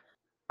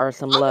 or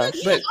some lush.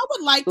 I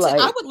would like to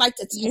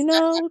test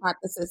that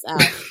hypothesis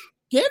out.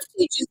 Give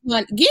teachers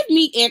money. Give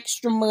me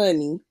extra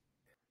money,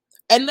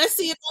 and let's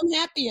see if I'm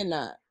happy or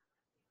not.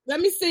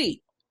 Let me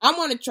see. I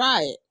want to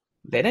try it.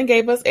 They done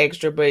gave us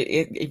extra, but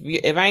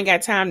if I ain't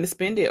got time to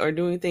spend it or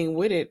do anything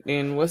with it,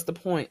 then what's the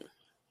point?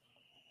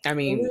 I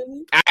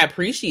mean, I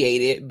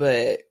appreciate it,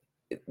 but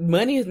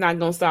money is not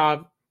going to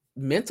solve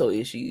mental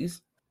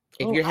issues.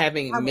 If you're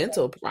having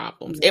mental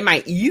problems, it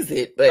might ease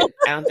it, but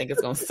I don't think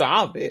it's going to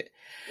solve it.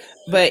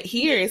 But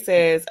here it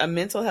says a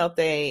mental health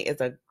day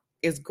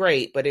is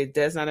great, but it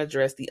does not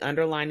address the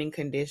underlying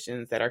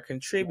conditions that are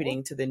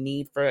contributing to the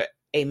need for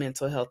a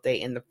mental health day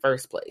in the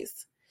first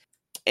place.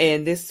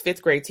 And this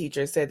 5th grade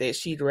teacher said that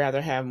she'd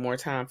rather have more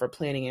time for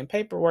planning and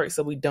paperwork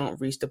so we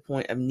don't reach the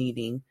point of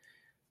needing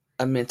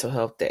a mental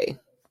health day.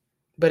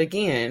 But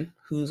again,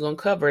 who's going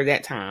to cover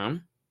that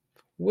time?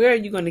 Where are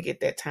you going to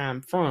get that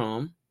time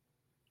from?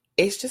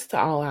 It's just an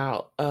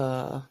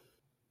all-out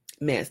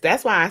mess.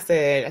 That's why I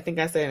said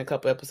in a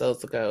couple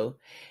episodes ago,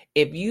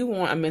 if you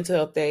want a mental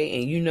health day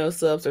and you know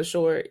subs are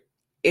short,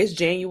 it's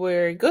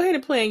January. Go ahead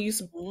and plan you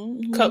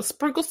some,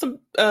 sprinkle some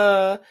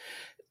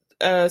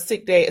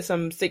sick days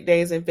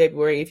in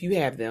February if you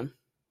have them,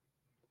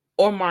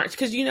 or March,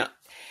 because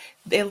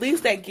at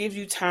least that gives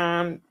you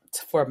time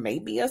for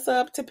maybe a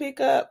sub to pick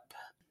up.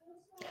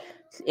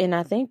 And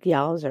I think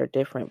y'all's are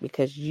different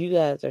because you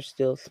guys are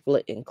still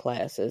splitting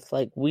classes.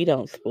 Like, we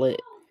don't split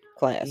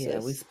classes. Yeah,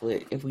 we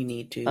split if we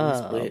need to. We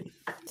split.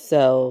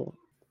 So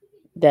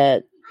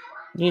that,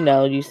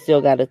 you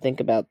still got to think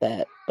about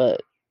that.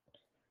 But,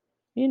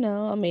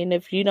 I mean,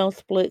 if you don't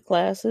split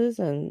classes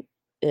and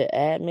the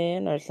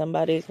admin or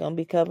somebody's going to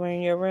be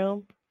covering your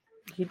room,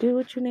 you do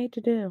what you need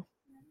to do.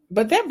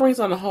 But that brings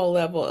on a whole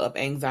level of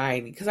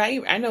anxiety. Because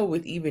I know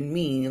with even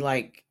me,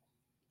 like,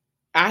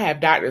 I have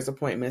doctor's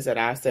appointments that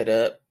I set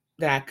up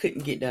that I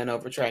couldn't get done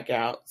over track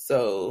out.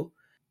 So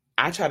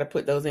I try to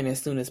put those in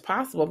as soon as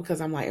possible because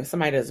I'm like, if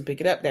somebody doesn't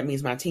pick it up, that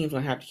means my team's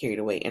going to have to carry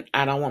the weight. And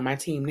I don't want my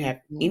team to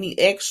have any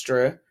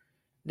extra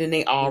than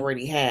they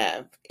already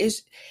have.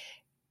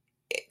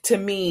 To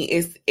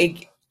me,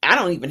 I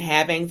don't even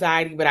have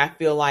anxiety, but I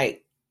feel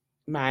like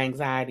my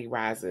anxiety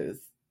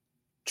rises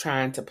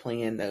trying to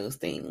plan those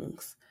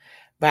things.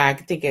 But I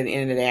think at the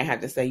end of the day, I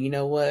have to say, you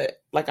know what?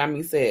 Like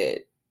Ami said,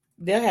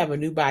 they'll have a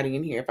new body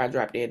in here if I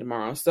drop dead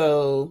tomorrow.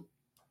 So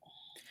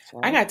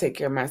I got to take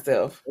care of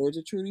myself. Words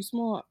are truly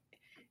smart.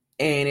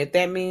 And if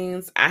that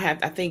means I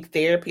think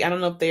therapy, I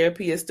don't know if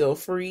therapy is still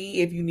free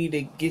if you need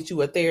to get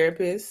you a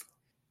therapist.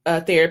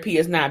 Therapy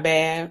is not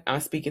bad.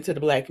 I'm speaking to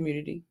the Black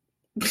community.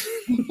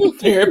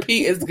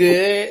 Therapy is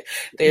good.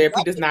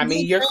 Therapy does not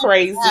mean you're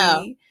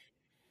crazy.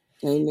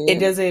 Amen. It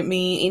doesn't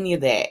mean any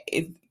of that.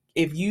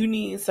 If you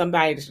need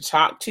somebody to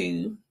talk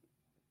to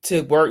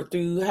work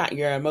through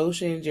your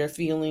emotions, your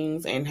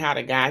feelings, and how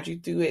to guide you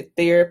through it,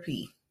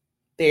 therapy.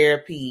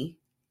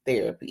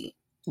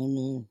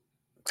 Amen.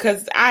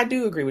 Because I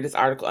do agree with this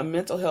article. A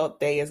mental health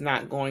day is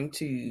not going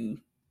to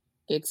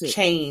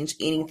change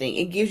anything.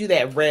 It gives you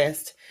that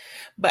rest.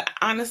 But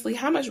honestly,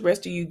 how much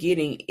rest are you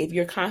getting if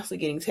you're constantly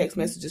getting text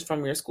messages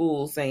from your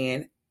school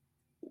saying,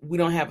 we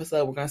don't have a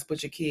sub, we're going to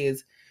split your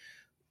kids.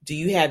 Do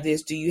you have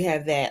this? Do you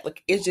have that?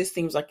 Like, it just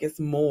seems like it's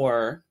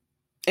more.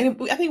 And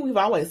I think we've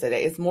always said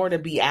that it's more to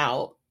be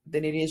out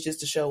than it is just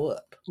to show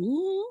up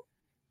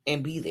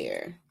and be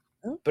there.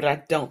 But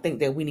I don't think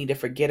that we need to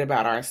forget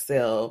about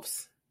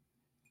ourselves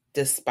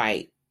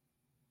despite,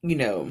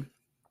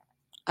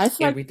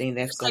 everything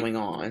that's going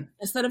on.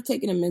 Instead of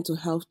taking a mental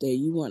health day,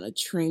 you want to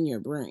train your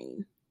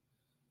brain.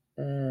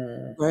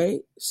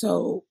 Right?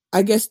 So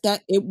I guess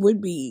that it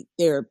would be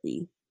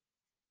therapy.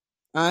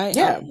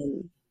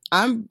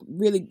 I'm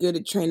really good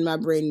at training my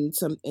brain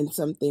in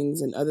some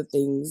things, and other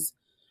things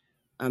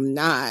I'm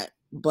not.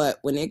 But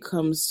when it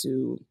comes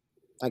to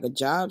like a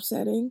job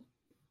setting,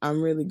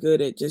 I'm really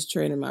good at just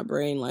training my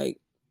brain. Like,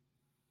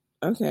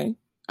 okay,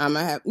 I'm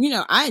gonna have,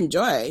 I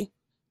enjoy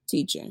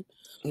teaching.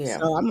 Yeah.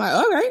 So I'm like,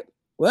 all right,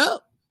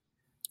 well,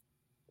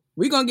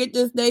 we're gonna get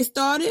this day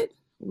started.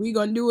 We're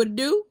gonna do what it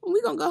do, and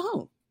we're gonna go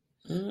home.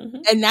 Mm-hmm.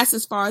 And that's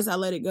as far as I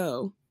let it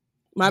go.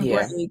 My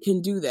brain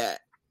can do that.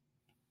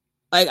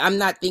 Like, I'm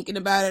not thinking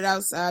about it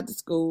outside the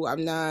school.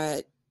 I'm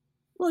not.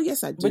 Well,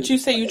 yes, I do. But you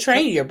say you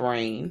train your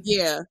brain.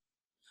 Yeah.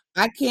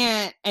 I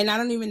can't, and I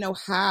don't even know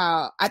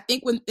how. I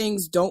think when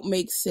things don't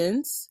make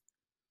sense,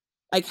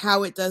 like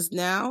how it does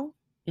now,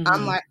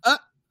 I'm like,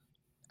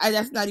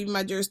 that's not even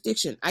my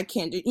jurisdiction. I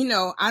can't do,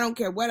 I don't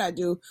care what I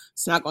do.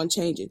 It's not going to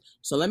change it.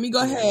 So let me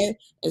go ahead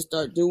and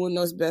start doing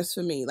what's best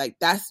for me. Like,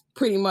 that's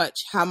pretty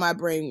much how my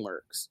brain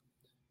works.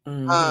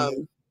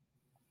 And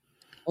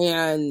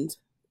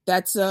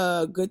that's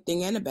a good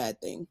thing and a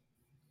bad thing,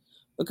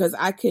 because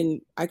I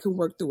can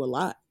work through a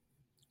lot,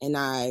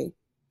 and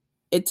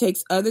it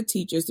takes other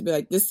teachers to be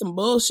like, this is some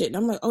bullshit. And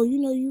I'm like, oh,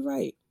 you're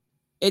right.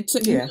 It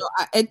took,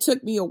 it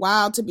took me a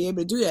while to be able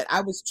to do that. I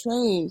was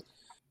trained.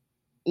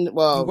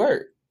 Well,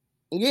 work.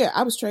 Yeah,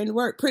 I was trained to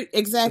work.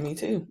 Exactly. Me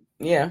too.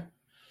 Yeah.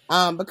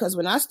 Because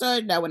when I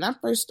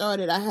first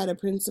started, I had a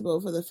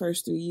principal for the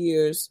first 2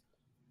 years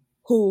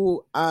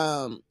who,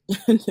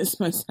 this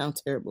might sound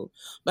terrible,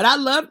 but I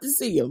loved to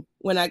see him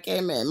when I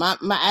came in. My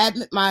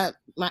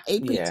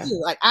APT,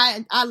 like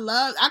I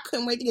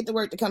couldn't wait to get to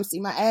work to come see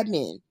my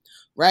admin.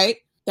 Right?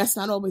 That's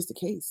not always the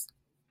case,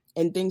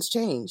 and things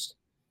changed.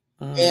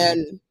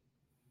 And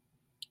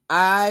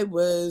I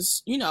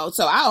was,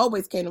 so I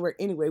always came to work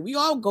anyway. We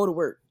all go to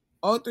work.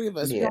 All three of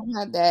us. Yeah. We don't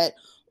have that.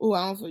 Oh,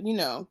 I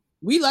don't.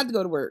 We love to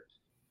go to work,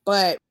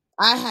 but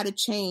I had a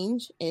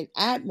change in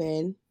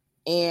admin,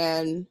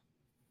 and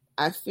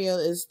I feel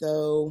as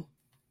though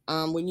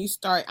when you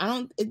start,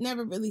 it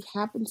never really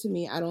happened to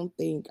me. I don't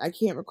think, I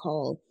can't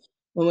recall.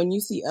 But when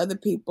you see other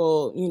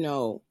people,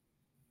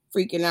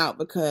 freaking out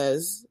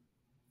because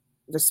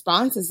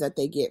responses that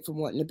they get from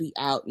wanting to be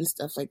out and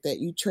stuff like that,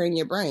 you train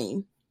your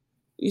brain.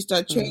 You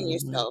start training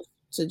yourself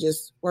to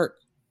just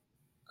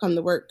come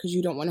to work, because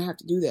you don't want to have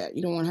to do that.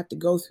 You don't want to have to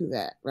go through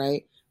that,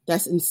 right?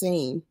 That's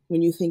insane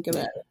when you think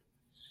about it.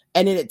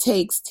 And then it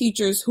takes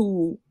teachers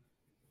who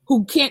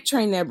can't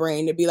train their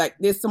brain to be like,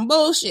 there's some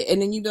bullshit.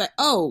 And then you be like,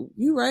 oh,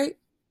 you right.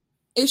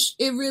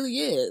 It really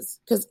is.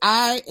 Because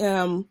I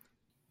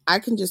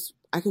can just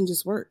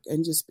work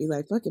and just be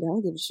like, fuck it, I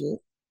don't give a shit.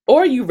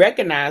 Or you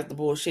recognize the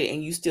bullshit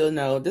and you still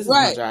know this is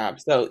my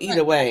job. So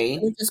either way,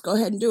 just go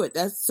ahead and do it.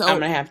 I'm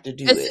gonna have to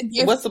do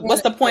it.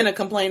 What's the point of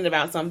complaining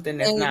about something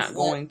that's not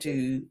going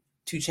to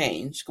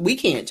change? We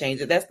can't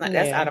change it. That's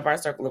out of our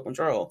circle of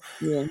control.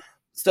 Yeah.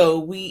 So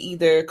we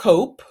either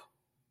cope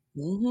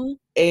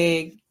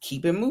and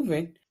keep it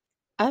moving.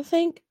 I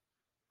think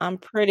I'm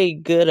pretty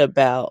good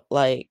about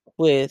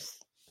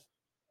with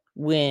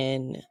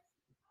when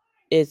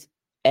it's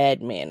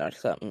admin or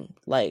something.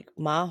 Like,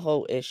 my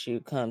whole issue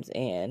comes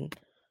in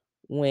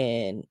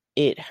when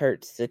it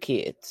hurts the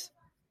kids.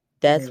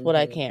 That's what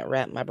I can't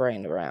wrap my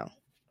brain around.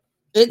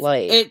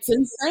 It's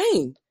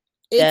insane.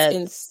 It's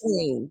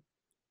insane.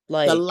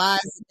 The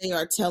lies that they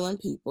are telling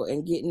people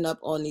and getting up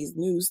on these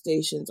news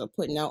stations or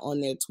putting out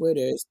on their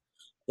Twitters,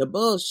 the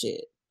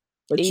bullshit.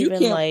 But you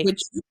can't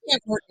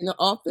work in the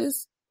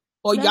office,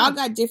 or y'all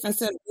got different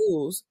set of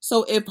rules.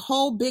 So if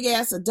whole big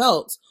ass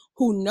adults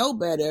who know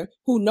better,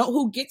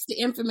 who gets the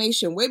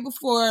information way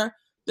before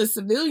the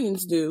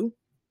civilians do,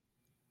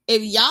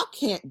 if y'all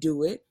can't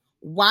do it,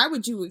 why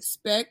would you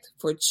expect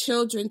for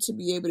children to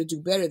be able to do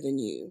better than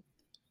you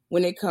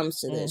when it comes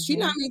to this? You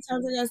know how many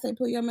times I gotta say,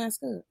 put your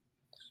mask up?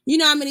 You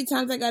know how many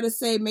times I gotta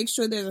say, make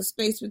sure there's a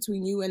space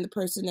between you and the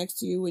person next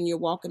to you when you're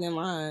walking in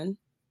line?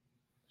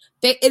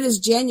 It is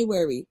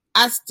January.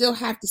 I still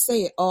have to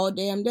say it all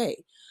damn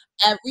day.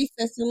 At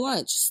recess and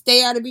lunch,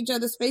 stay out of each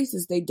other's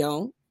faces. They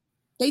don't.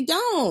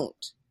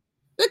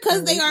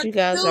 Because they are. You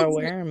guys are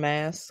wearing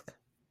masks.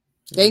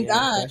 Thank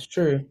God. That's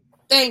true.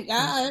 Thank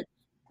God.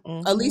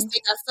 At least they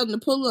got something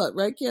to pull up,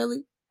 right,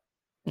 Kelly?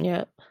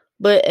 Yeah.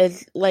 But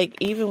it's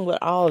even with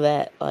all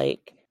that,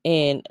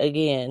 and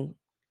again,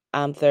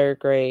 I'm 3rd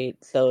grade,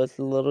 so it's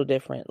a little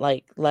different.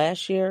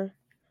 Last year,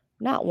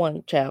 not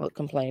one child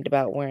complained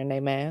about wearing a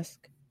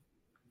mask.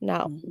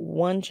 Not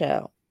one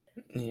child.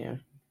 Yeah.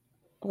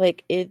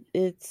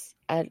 It's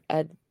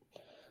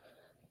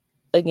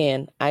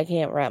again, I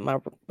can't wrap my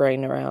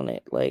brain around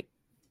it.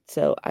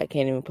 So I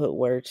can't even put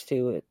words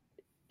to it.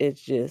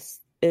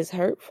 It's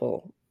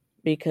hurtful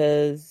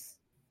because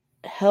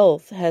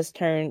health has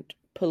turned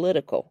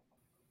political,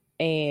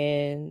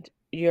 and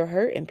you're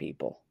hurting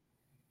people.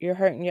 You're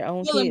hurting your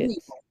own kids.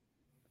 People.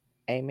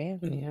 Amen.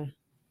 Yeah.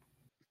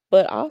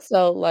 But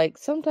also,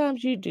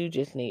 sometimes you do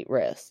just need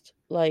rest.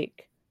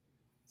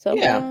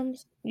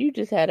 Sometimes you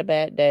just had a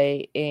bad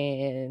day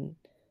and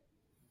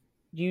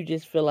you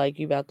just feel like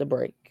you about to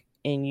break.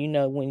 And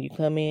when you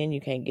come in, you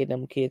can't get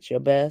them kids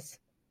your best.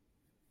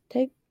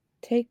 Take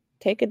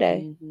a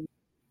day.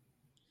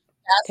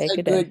 That's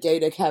a good day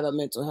to have a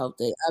mental health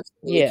day.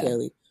 Absolutely,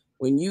 Kelly.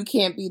 When you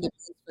can't be the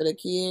best for the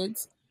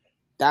kids,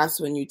 that's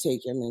when you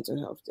take your mental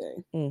health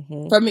day.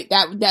 For me,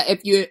 that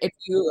if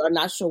you are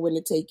not sure when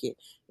to take it,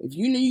 if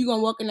you know you're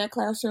gonna walk in that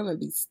classroom and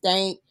be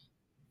stank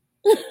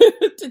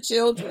to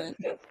children,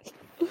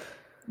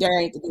 that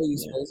ain't the day you're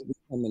supposed to be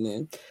coming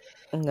in.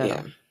 No.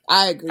 Yeah,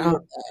 I agree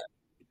with that.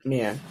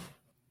 Yeah,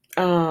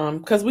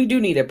 because we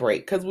do need a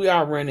break because we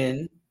are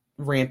running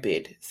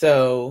rampant.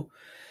 So,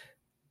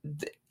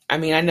 I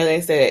know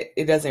they said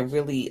it doesn't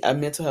really, a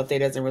mental health day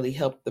doesn't really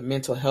help the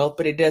mental health,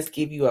 but it does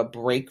give you a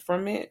break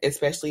from it,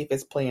 especially if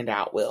it's planned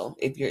out well.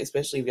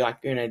 Especially if you're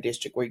in a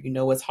district where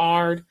it's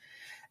hard.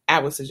 I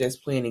would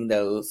suggest planning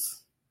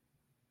those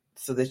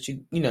so that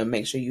you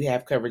make sure you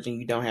have coverage and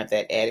you don't have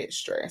that added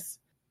stress.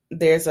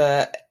 There's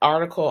an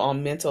article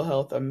on Mental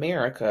Health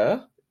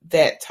America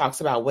that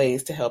talks about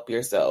ways to help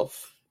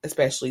yourself,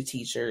 especially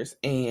teachers,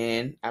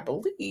 and I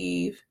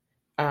believe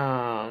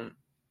how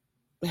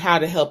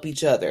to help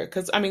each other.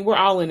 Because, we're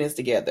all in this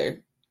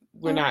together.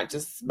 We're not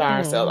just by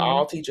ourselves.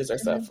 All teachers are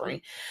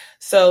suffering.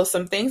 So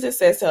some things it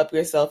says to help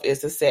yourself is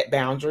to set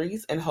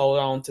boundaries and hold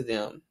on to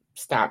them.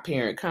 Stop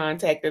parent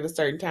contact at a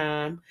certain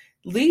time.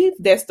 Leave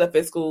that stuff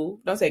at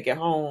school. Don't take it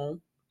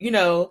home.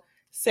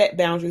 Set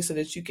boundaries so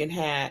that you can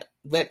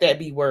let that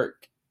be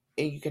work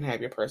and you can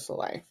have your personal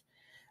life.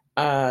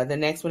 The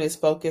next one is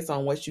focus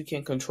on what you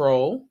can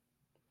control.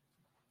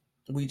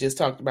 We just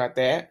talked about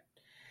that.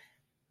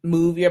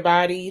 Move your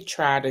body.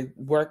 Try to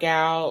work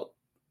out.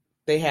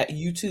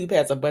 YouTube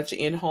has a bunch of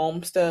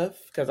in-home stuff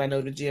because I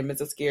know the gym is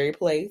a scary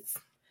place.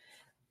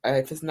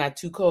 If it's not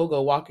too cold,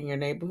 go walk in your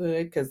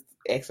neighborhood because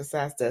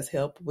exercise does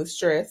help with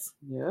stress.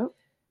 Yep.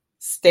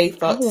 Stay in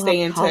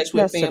touch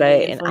with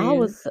family and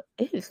friends.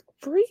 It was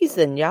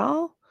freezing,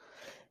 y'all.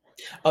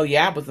 Oh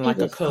yeah, I was in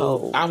a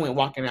coat. I went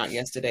walking out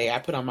yesterday. I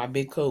put on my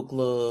big coat,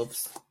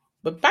 gloves.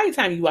 But by the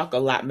time you walk a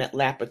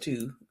lap or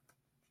two,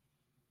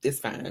 it's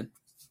fine.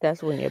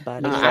 That's when your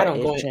body. I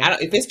don't go.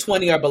 If it's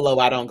 20 or below,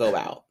 I don't go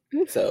out.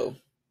 So,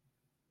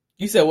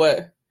 you said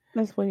what?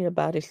 That's when your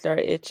body start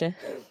itching.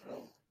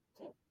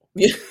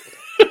 Yeah.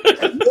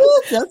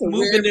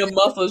 Moving them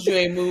muscles you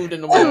ain't moved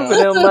in a while. Moving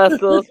them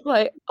muscles,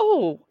 like,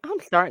 oh, I'm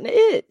starting to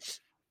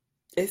itch.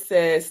 It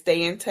says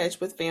stay in touch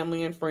with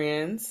family and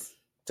friends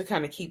to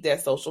kind of keep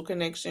that social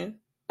connection.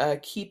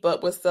 Keep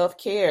up with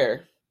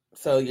self-care.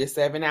 So your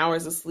 7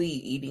 hours of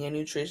sleep, eating a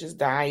nutritious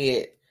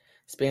diet,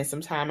 spend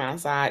some time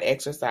outside,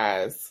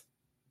 exercise.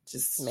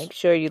 Just make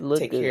sure you look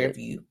take good. Care of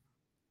you.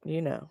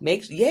 Yes.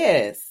 Make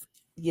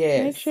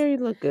sure you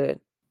look good.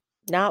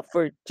 Not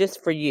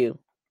just for you.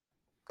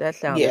 That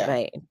sounded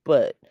vain,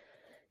 but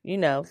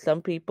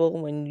some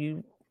people, when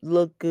you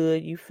look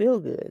good, you feel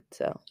good.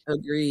 So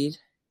agreed.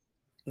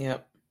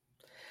 Yep.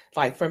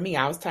 Like for me,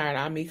 I was tired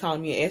of me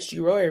calling me an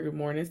SGRO every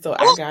morning, so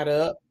I got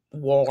up,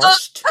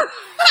 washed,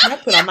 and I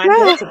put on my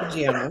Delta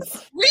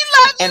pajamas.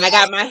 And I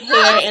got my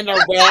hair in a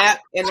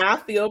wrap, and I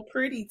feel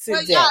pretty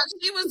today. But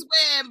she was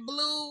wearing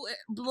blue,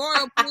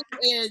 royal blue,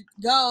 and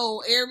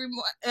gold every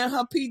morning in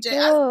her PJ. I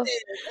said, what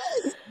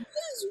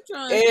is you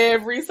trying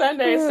every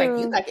Sunday? It's like,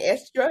 you like an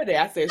extra day.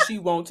 I said, she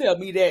won't tell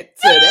me that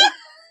today.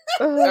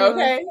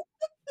 Okay.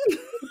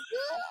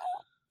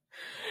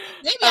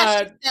 Maybe I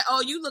should say,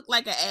 oh, you look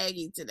like an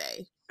Aggie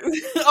today.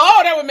 Oh,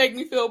 that would make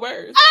me feel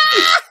worse.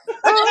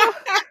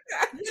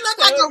 You look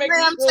like a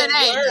ram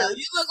today.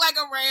 You look like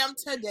a ram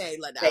today,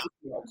 Ladonna.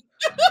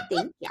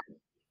 Thank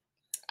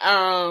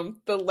you.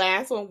 The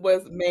last one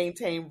was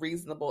maintain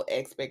reasonable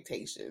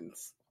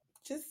expectations.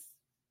 Just,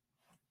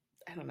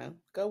 I don't know,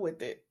 go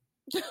with it.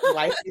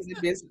 Life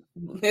isn't business.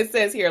 It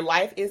says here,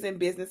 life isn't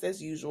business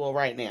as usual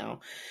right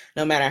now,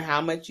 no matter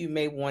how much you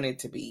may want it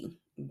to be.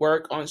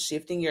 Work on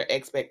shifting your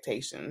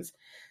expectations.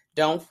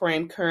 Don't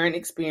frame current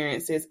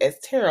experiences as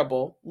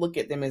terrible. Look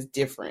at them as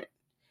different.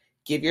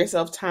 Give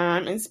yourself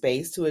time and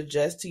space to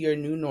adjust to your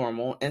new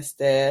normal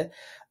instead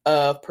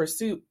of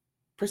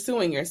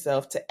pursuing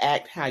yourself to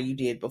act how you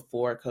did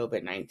before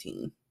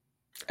COVID-19.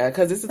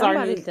 Because this is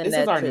our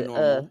new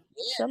normal.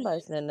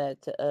 Somebody send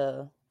that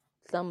to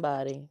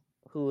somebody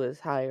who is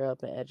higher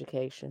up in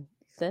education.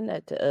 Send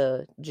that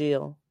to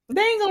Jill.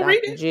 They ain't gonna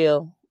read it.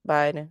 Jill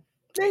Biden.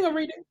 They ain't gonna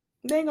read it.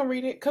 They ain't gonna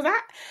read it. Because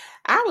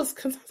I was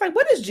like,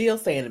 what is Jill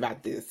saying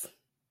about this?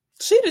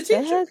 She the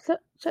teacher. They had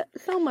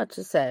so much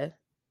to say.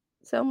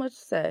 So much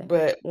to say.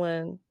 But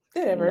when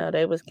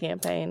they was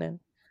campaigning.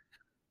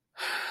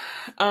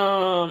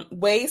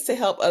 Ways to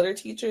help other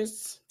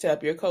teachers, to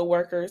help your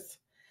coworkers,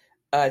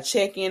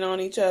 check in on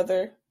each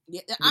other.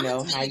 Yeah,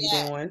 how you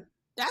doing?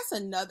 That's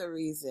another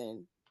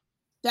reason.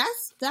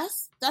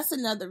 That's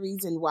another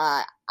reason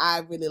why I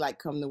really like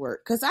coming to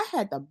work, because I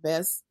had the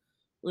best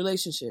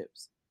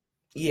relationships.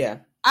 Yeah,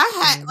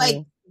 I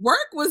had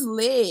work was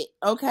lit.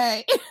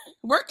 Okay,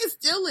 work is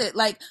still lit.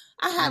 Like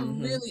I have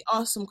really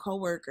awesome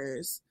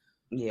coworkers.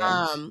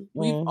 Yeah,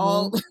 we've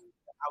all.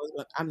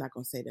 I'm not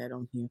gonna say that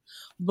on here,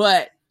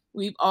 but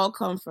we've all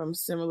come from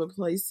similar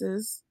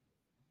places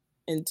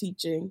in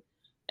teaching,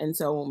 and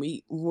so when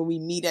we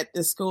meet at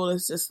this school,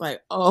 it's just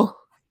like, oh,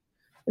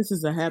 this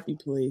is a happy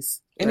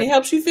place, and it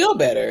helps you feel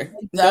better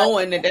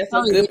knowing that that's a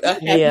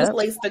happy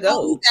place to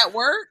go. At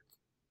work,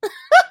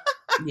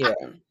 yeah,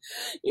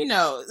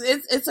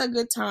 it's a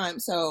good time.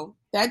 So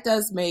that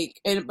does make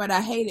it, but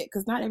I hate it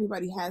because not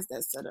everybody has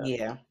that set up.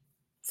 Yeah,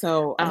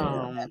 so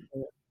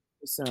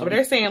but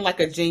they're saying like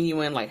a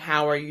genuine, like,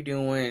 how are you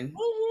doing?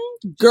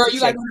 Girl, you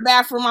gotta go to the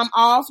bathroom. I'm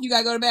off. You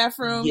gotta go to the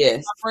bathroom.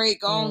 Yes.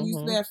 Break. Go on, use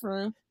the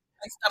bathroom.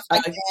 Like stuff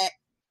like that.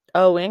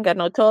 Oh, we ain't got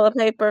no toilet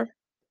paper.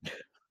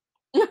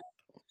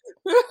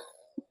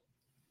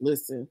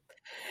 Listen.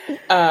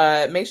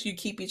 Make sure you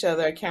keep each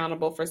other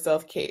accountable for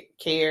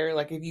self-care.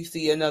 Like if you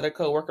see another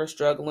coworker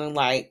struggling,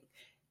 like,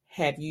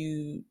 have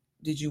you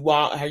Did you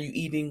walk? Are you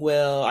eating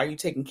well? Are you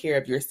taking care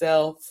of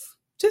yourself?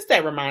 Just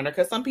that reminder,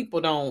 because some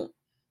people don't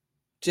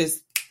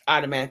just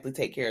automatically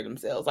take care of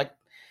themselves. Like,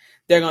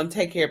 they're going to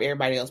take care of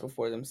everybody else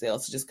before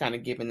themselves. So just kind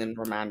of giving them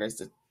reminders,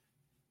 to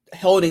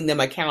holding them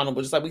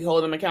accountable, just like we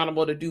hold them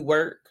accountable to do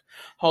work,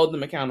 hold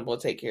them accountable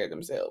to take care of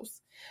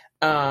themselves.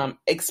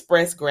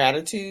 Express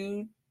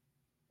gratitude.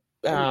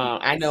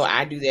 I know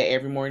I do that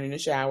every morning in the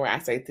shower. I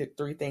say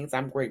 3 things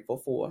I'm grateful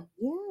for.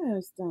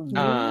 Yes.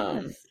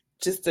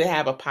 Just to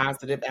have a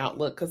positive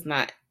outlook, because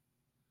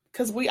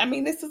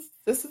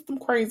this is some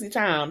crazy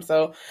time.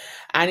 So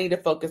I need to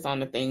focus on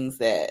the things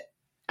that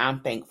I'm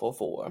thankful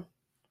for,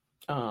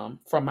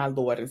 from my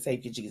Lord and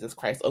Savior Jesus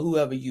Christ, or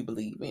whoever you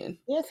believe in.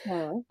 Yes,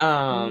 ma'am.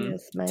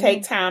 Yes, ma'am.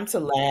 Take time to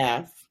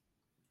laugh.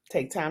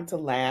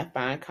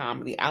 Find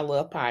comedy. I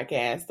love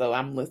podcasts, so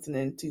I'm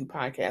listening to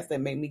podcasts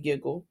that make me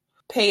giggle.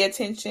 Pay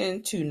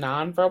attention to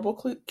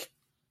nonverbal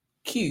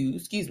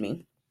cues.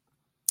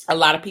 A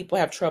lot of people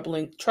have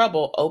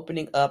trouble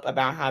opening up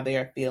about how they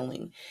are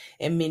feeling,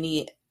 and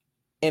many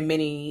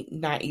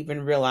not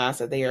even realize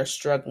that they are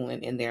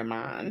struggling in their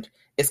mind.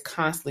 It's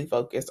constantly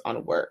focused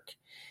on work.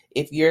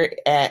 If you're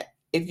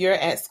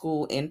at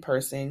school in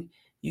person,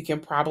 you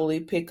can probably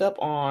pick up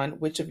on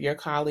which of your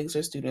colleagues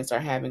or students are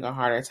having a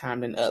harder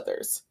time than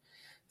others.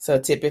 So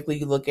typically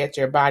you look at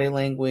your body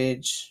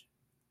language,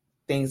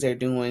 things they're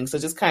doing. So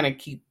just kind of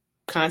keep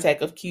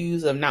contact of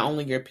cues of not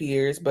only your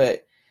peers,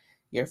 but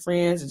your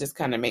friends, and just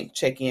kind of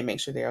check in, make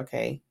sure they're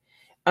okay.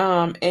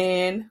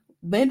 And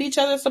lend each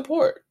other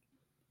support.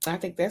 I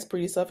think that's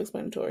pretty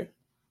self-explanatory.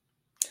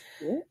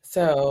 Yeah.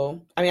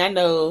 So, I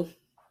know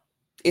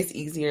it's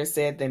easier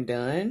said than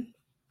done,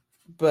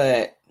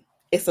 but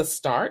it's a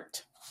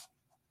start.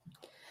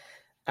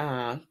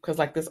 Because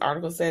like this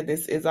article said,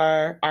 this is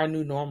our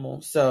new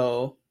normal.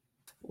 So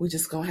we're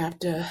just going to have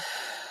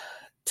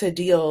to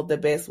deal the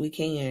best we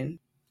can.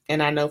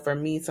 And I know for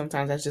me,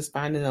 sometimes that's just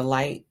finding a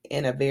light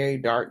in a very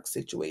dark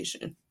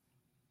situation.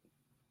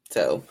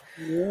 So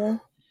yeah,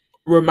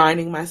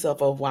 reminding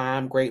myself of why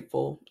I'm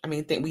grateful.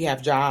 Think we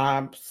have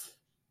jobs.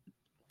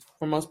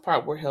 For the most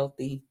part, we're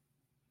healthy.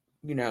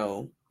 We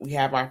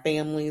have our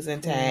families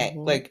intact.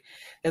 Mhm. Like,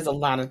 there's a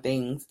lot of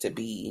things to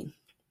be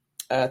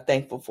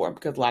thankful for,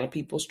 because a lot of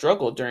people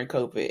struggled during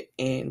COVID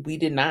and we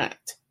did not.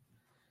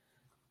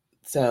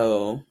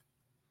 So,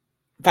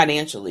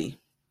 financially.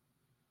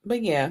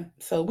 But yeah,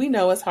 so we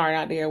know it's hard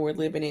out there. We're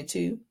living it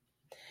too.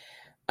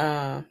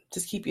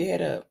 Just keep your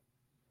head up.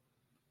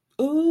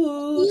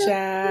 Ooh,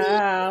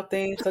 child,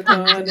 things are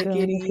gonna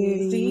get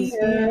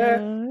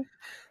easier.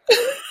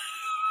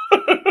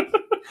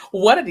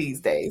 One of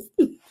these days.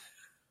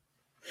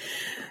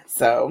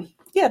 So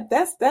yeah,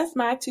 that's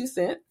my 2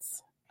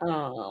 cents.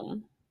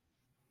 Y'all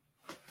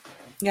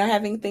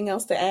have anything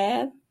else to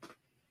add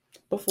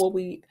before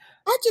we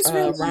I just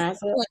really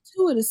rise up?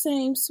 2 of the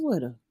same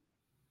sweater.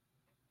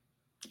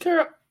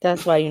 Girl.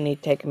 That's why you need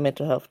to take a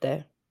mental health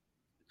day.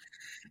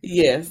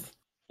 Yes.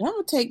 I'm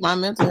gonna take my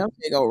mental health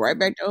day, go right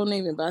back to Old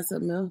Navy and buy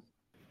something else.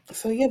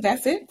 So yeah,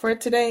 that's it for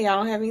today. Y'all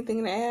don't have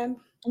anything to add?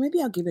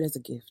 Maybe I'll give it as a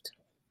gift.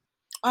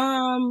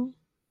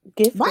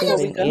 Gift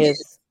giving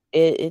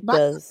it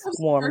does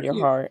warm your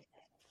heart.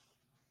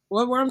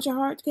 What warms your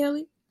heart,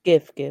 Kelly?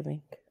 Gift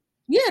giving.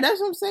 Yeah, that's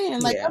what I'm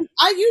saying. Like, yeah.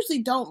 I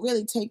usually don't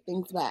really take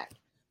things back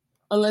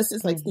unless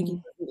it's like sneaky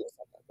or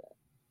stuff like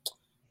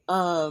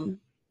that.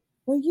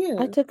 Well, yeah.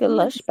 I took a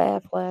Lush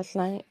bath last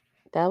night.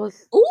 That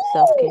was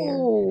self-care.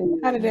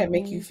 How did that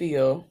make you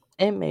feel?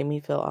 It made me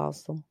feel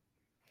awesome.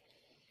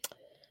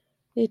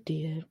 It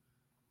did.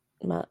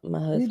 My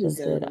husband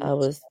said I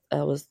was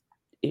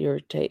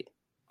irritated.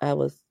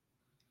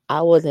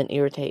 I wasn't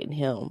irritating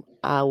him.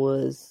 I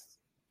was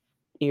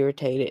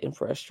irritated and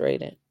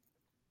frustrated.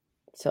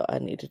 So I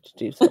needed to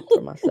do something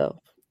for myself.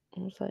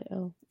 I was like,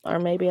 oh, or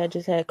maybe I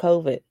just had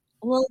COVID.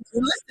 Well,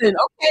 listen,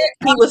 okay.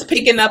 He was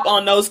picking up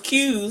on those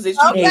cues that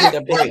you needed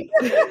a break.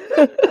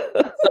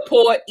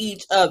 Support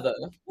each other.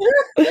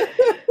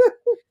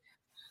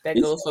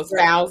 That goes for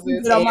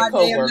spouses and my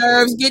coworkers. Damn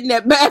nerves getting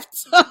that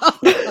bathtub.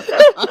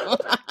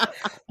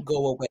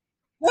 Go away.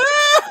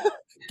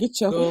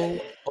 Go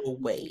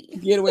away.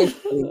 Get away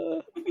from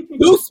me.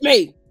 Loose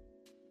me.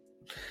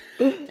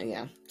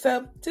 Yeah.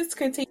 So just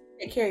continue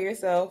to take care of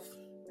yourself.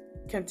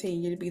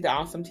 Continue to be the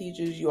awesome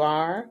teachers you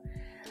are.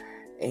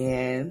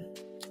 And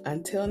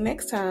until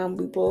next time,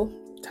 we will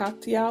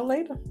talk to y'all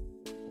later.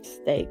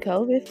 Stay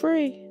COVID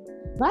free.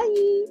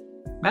 Bye.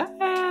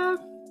 Bye.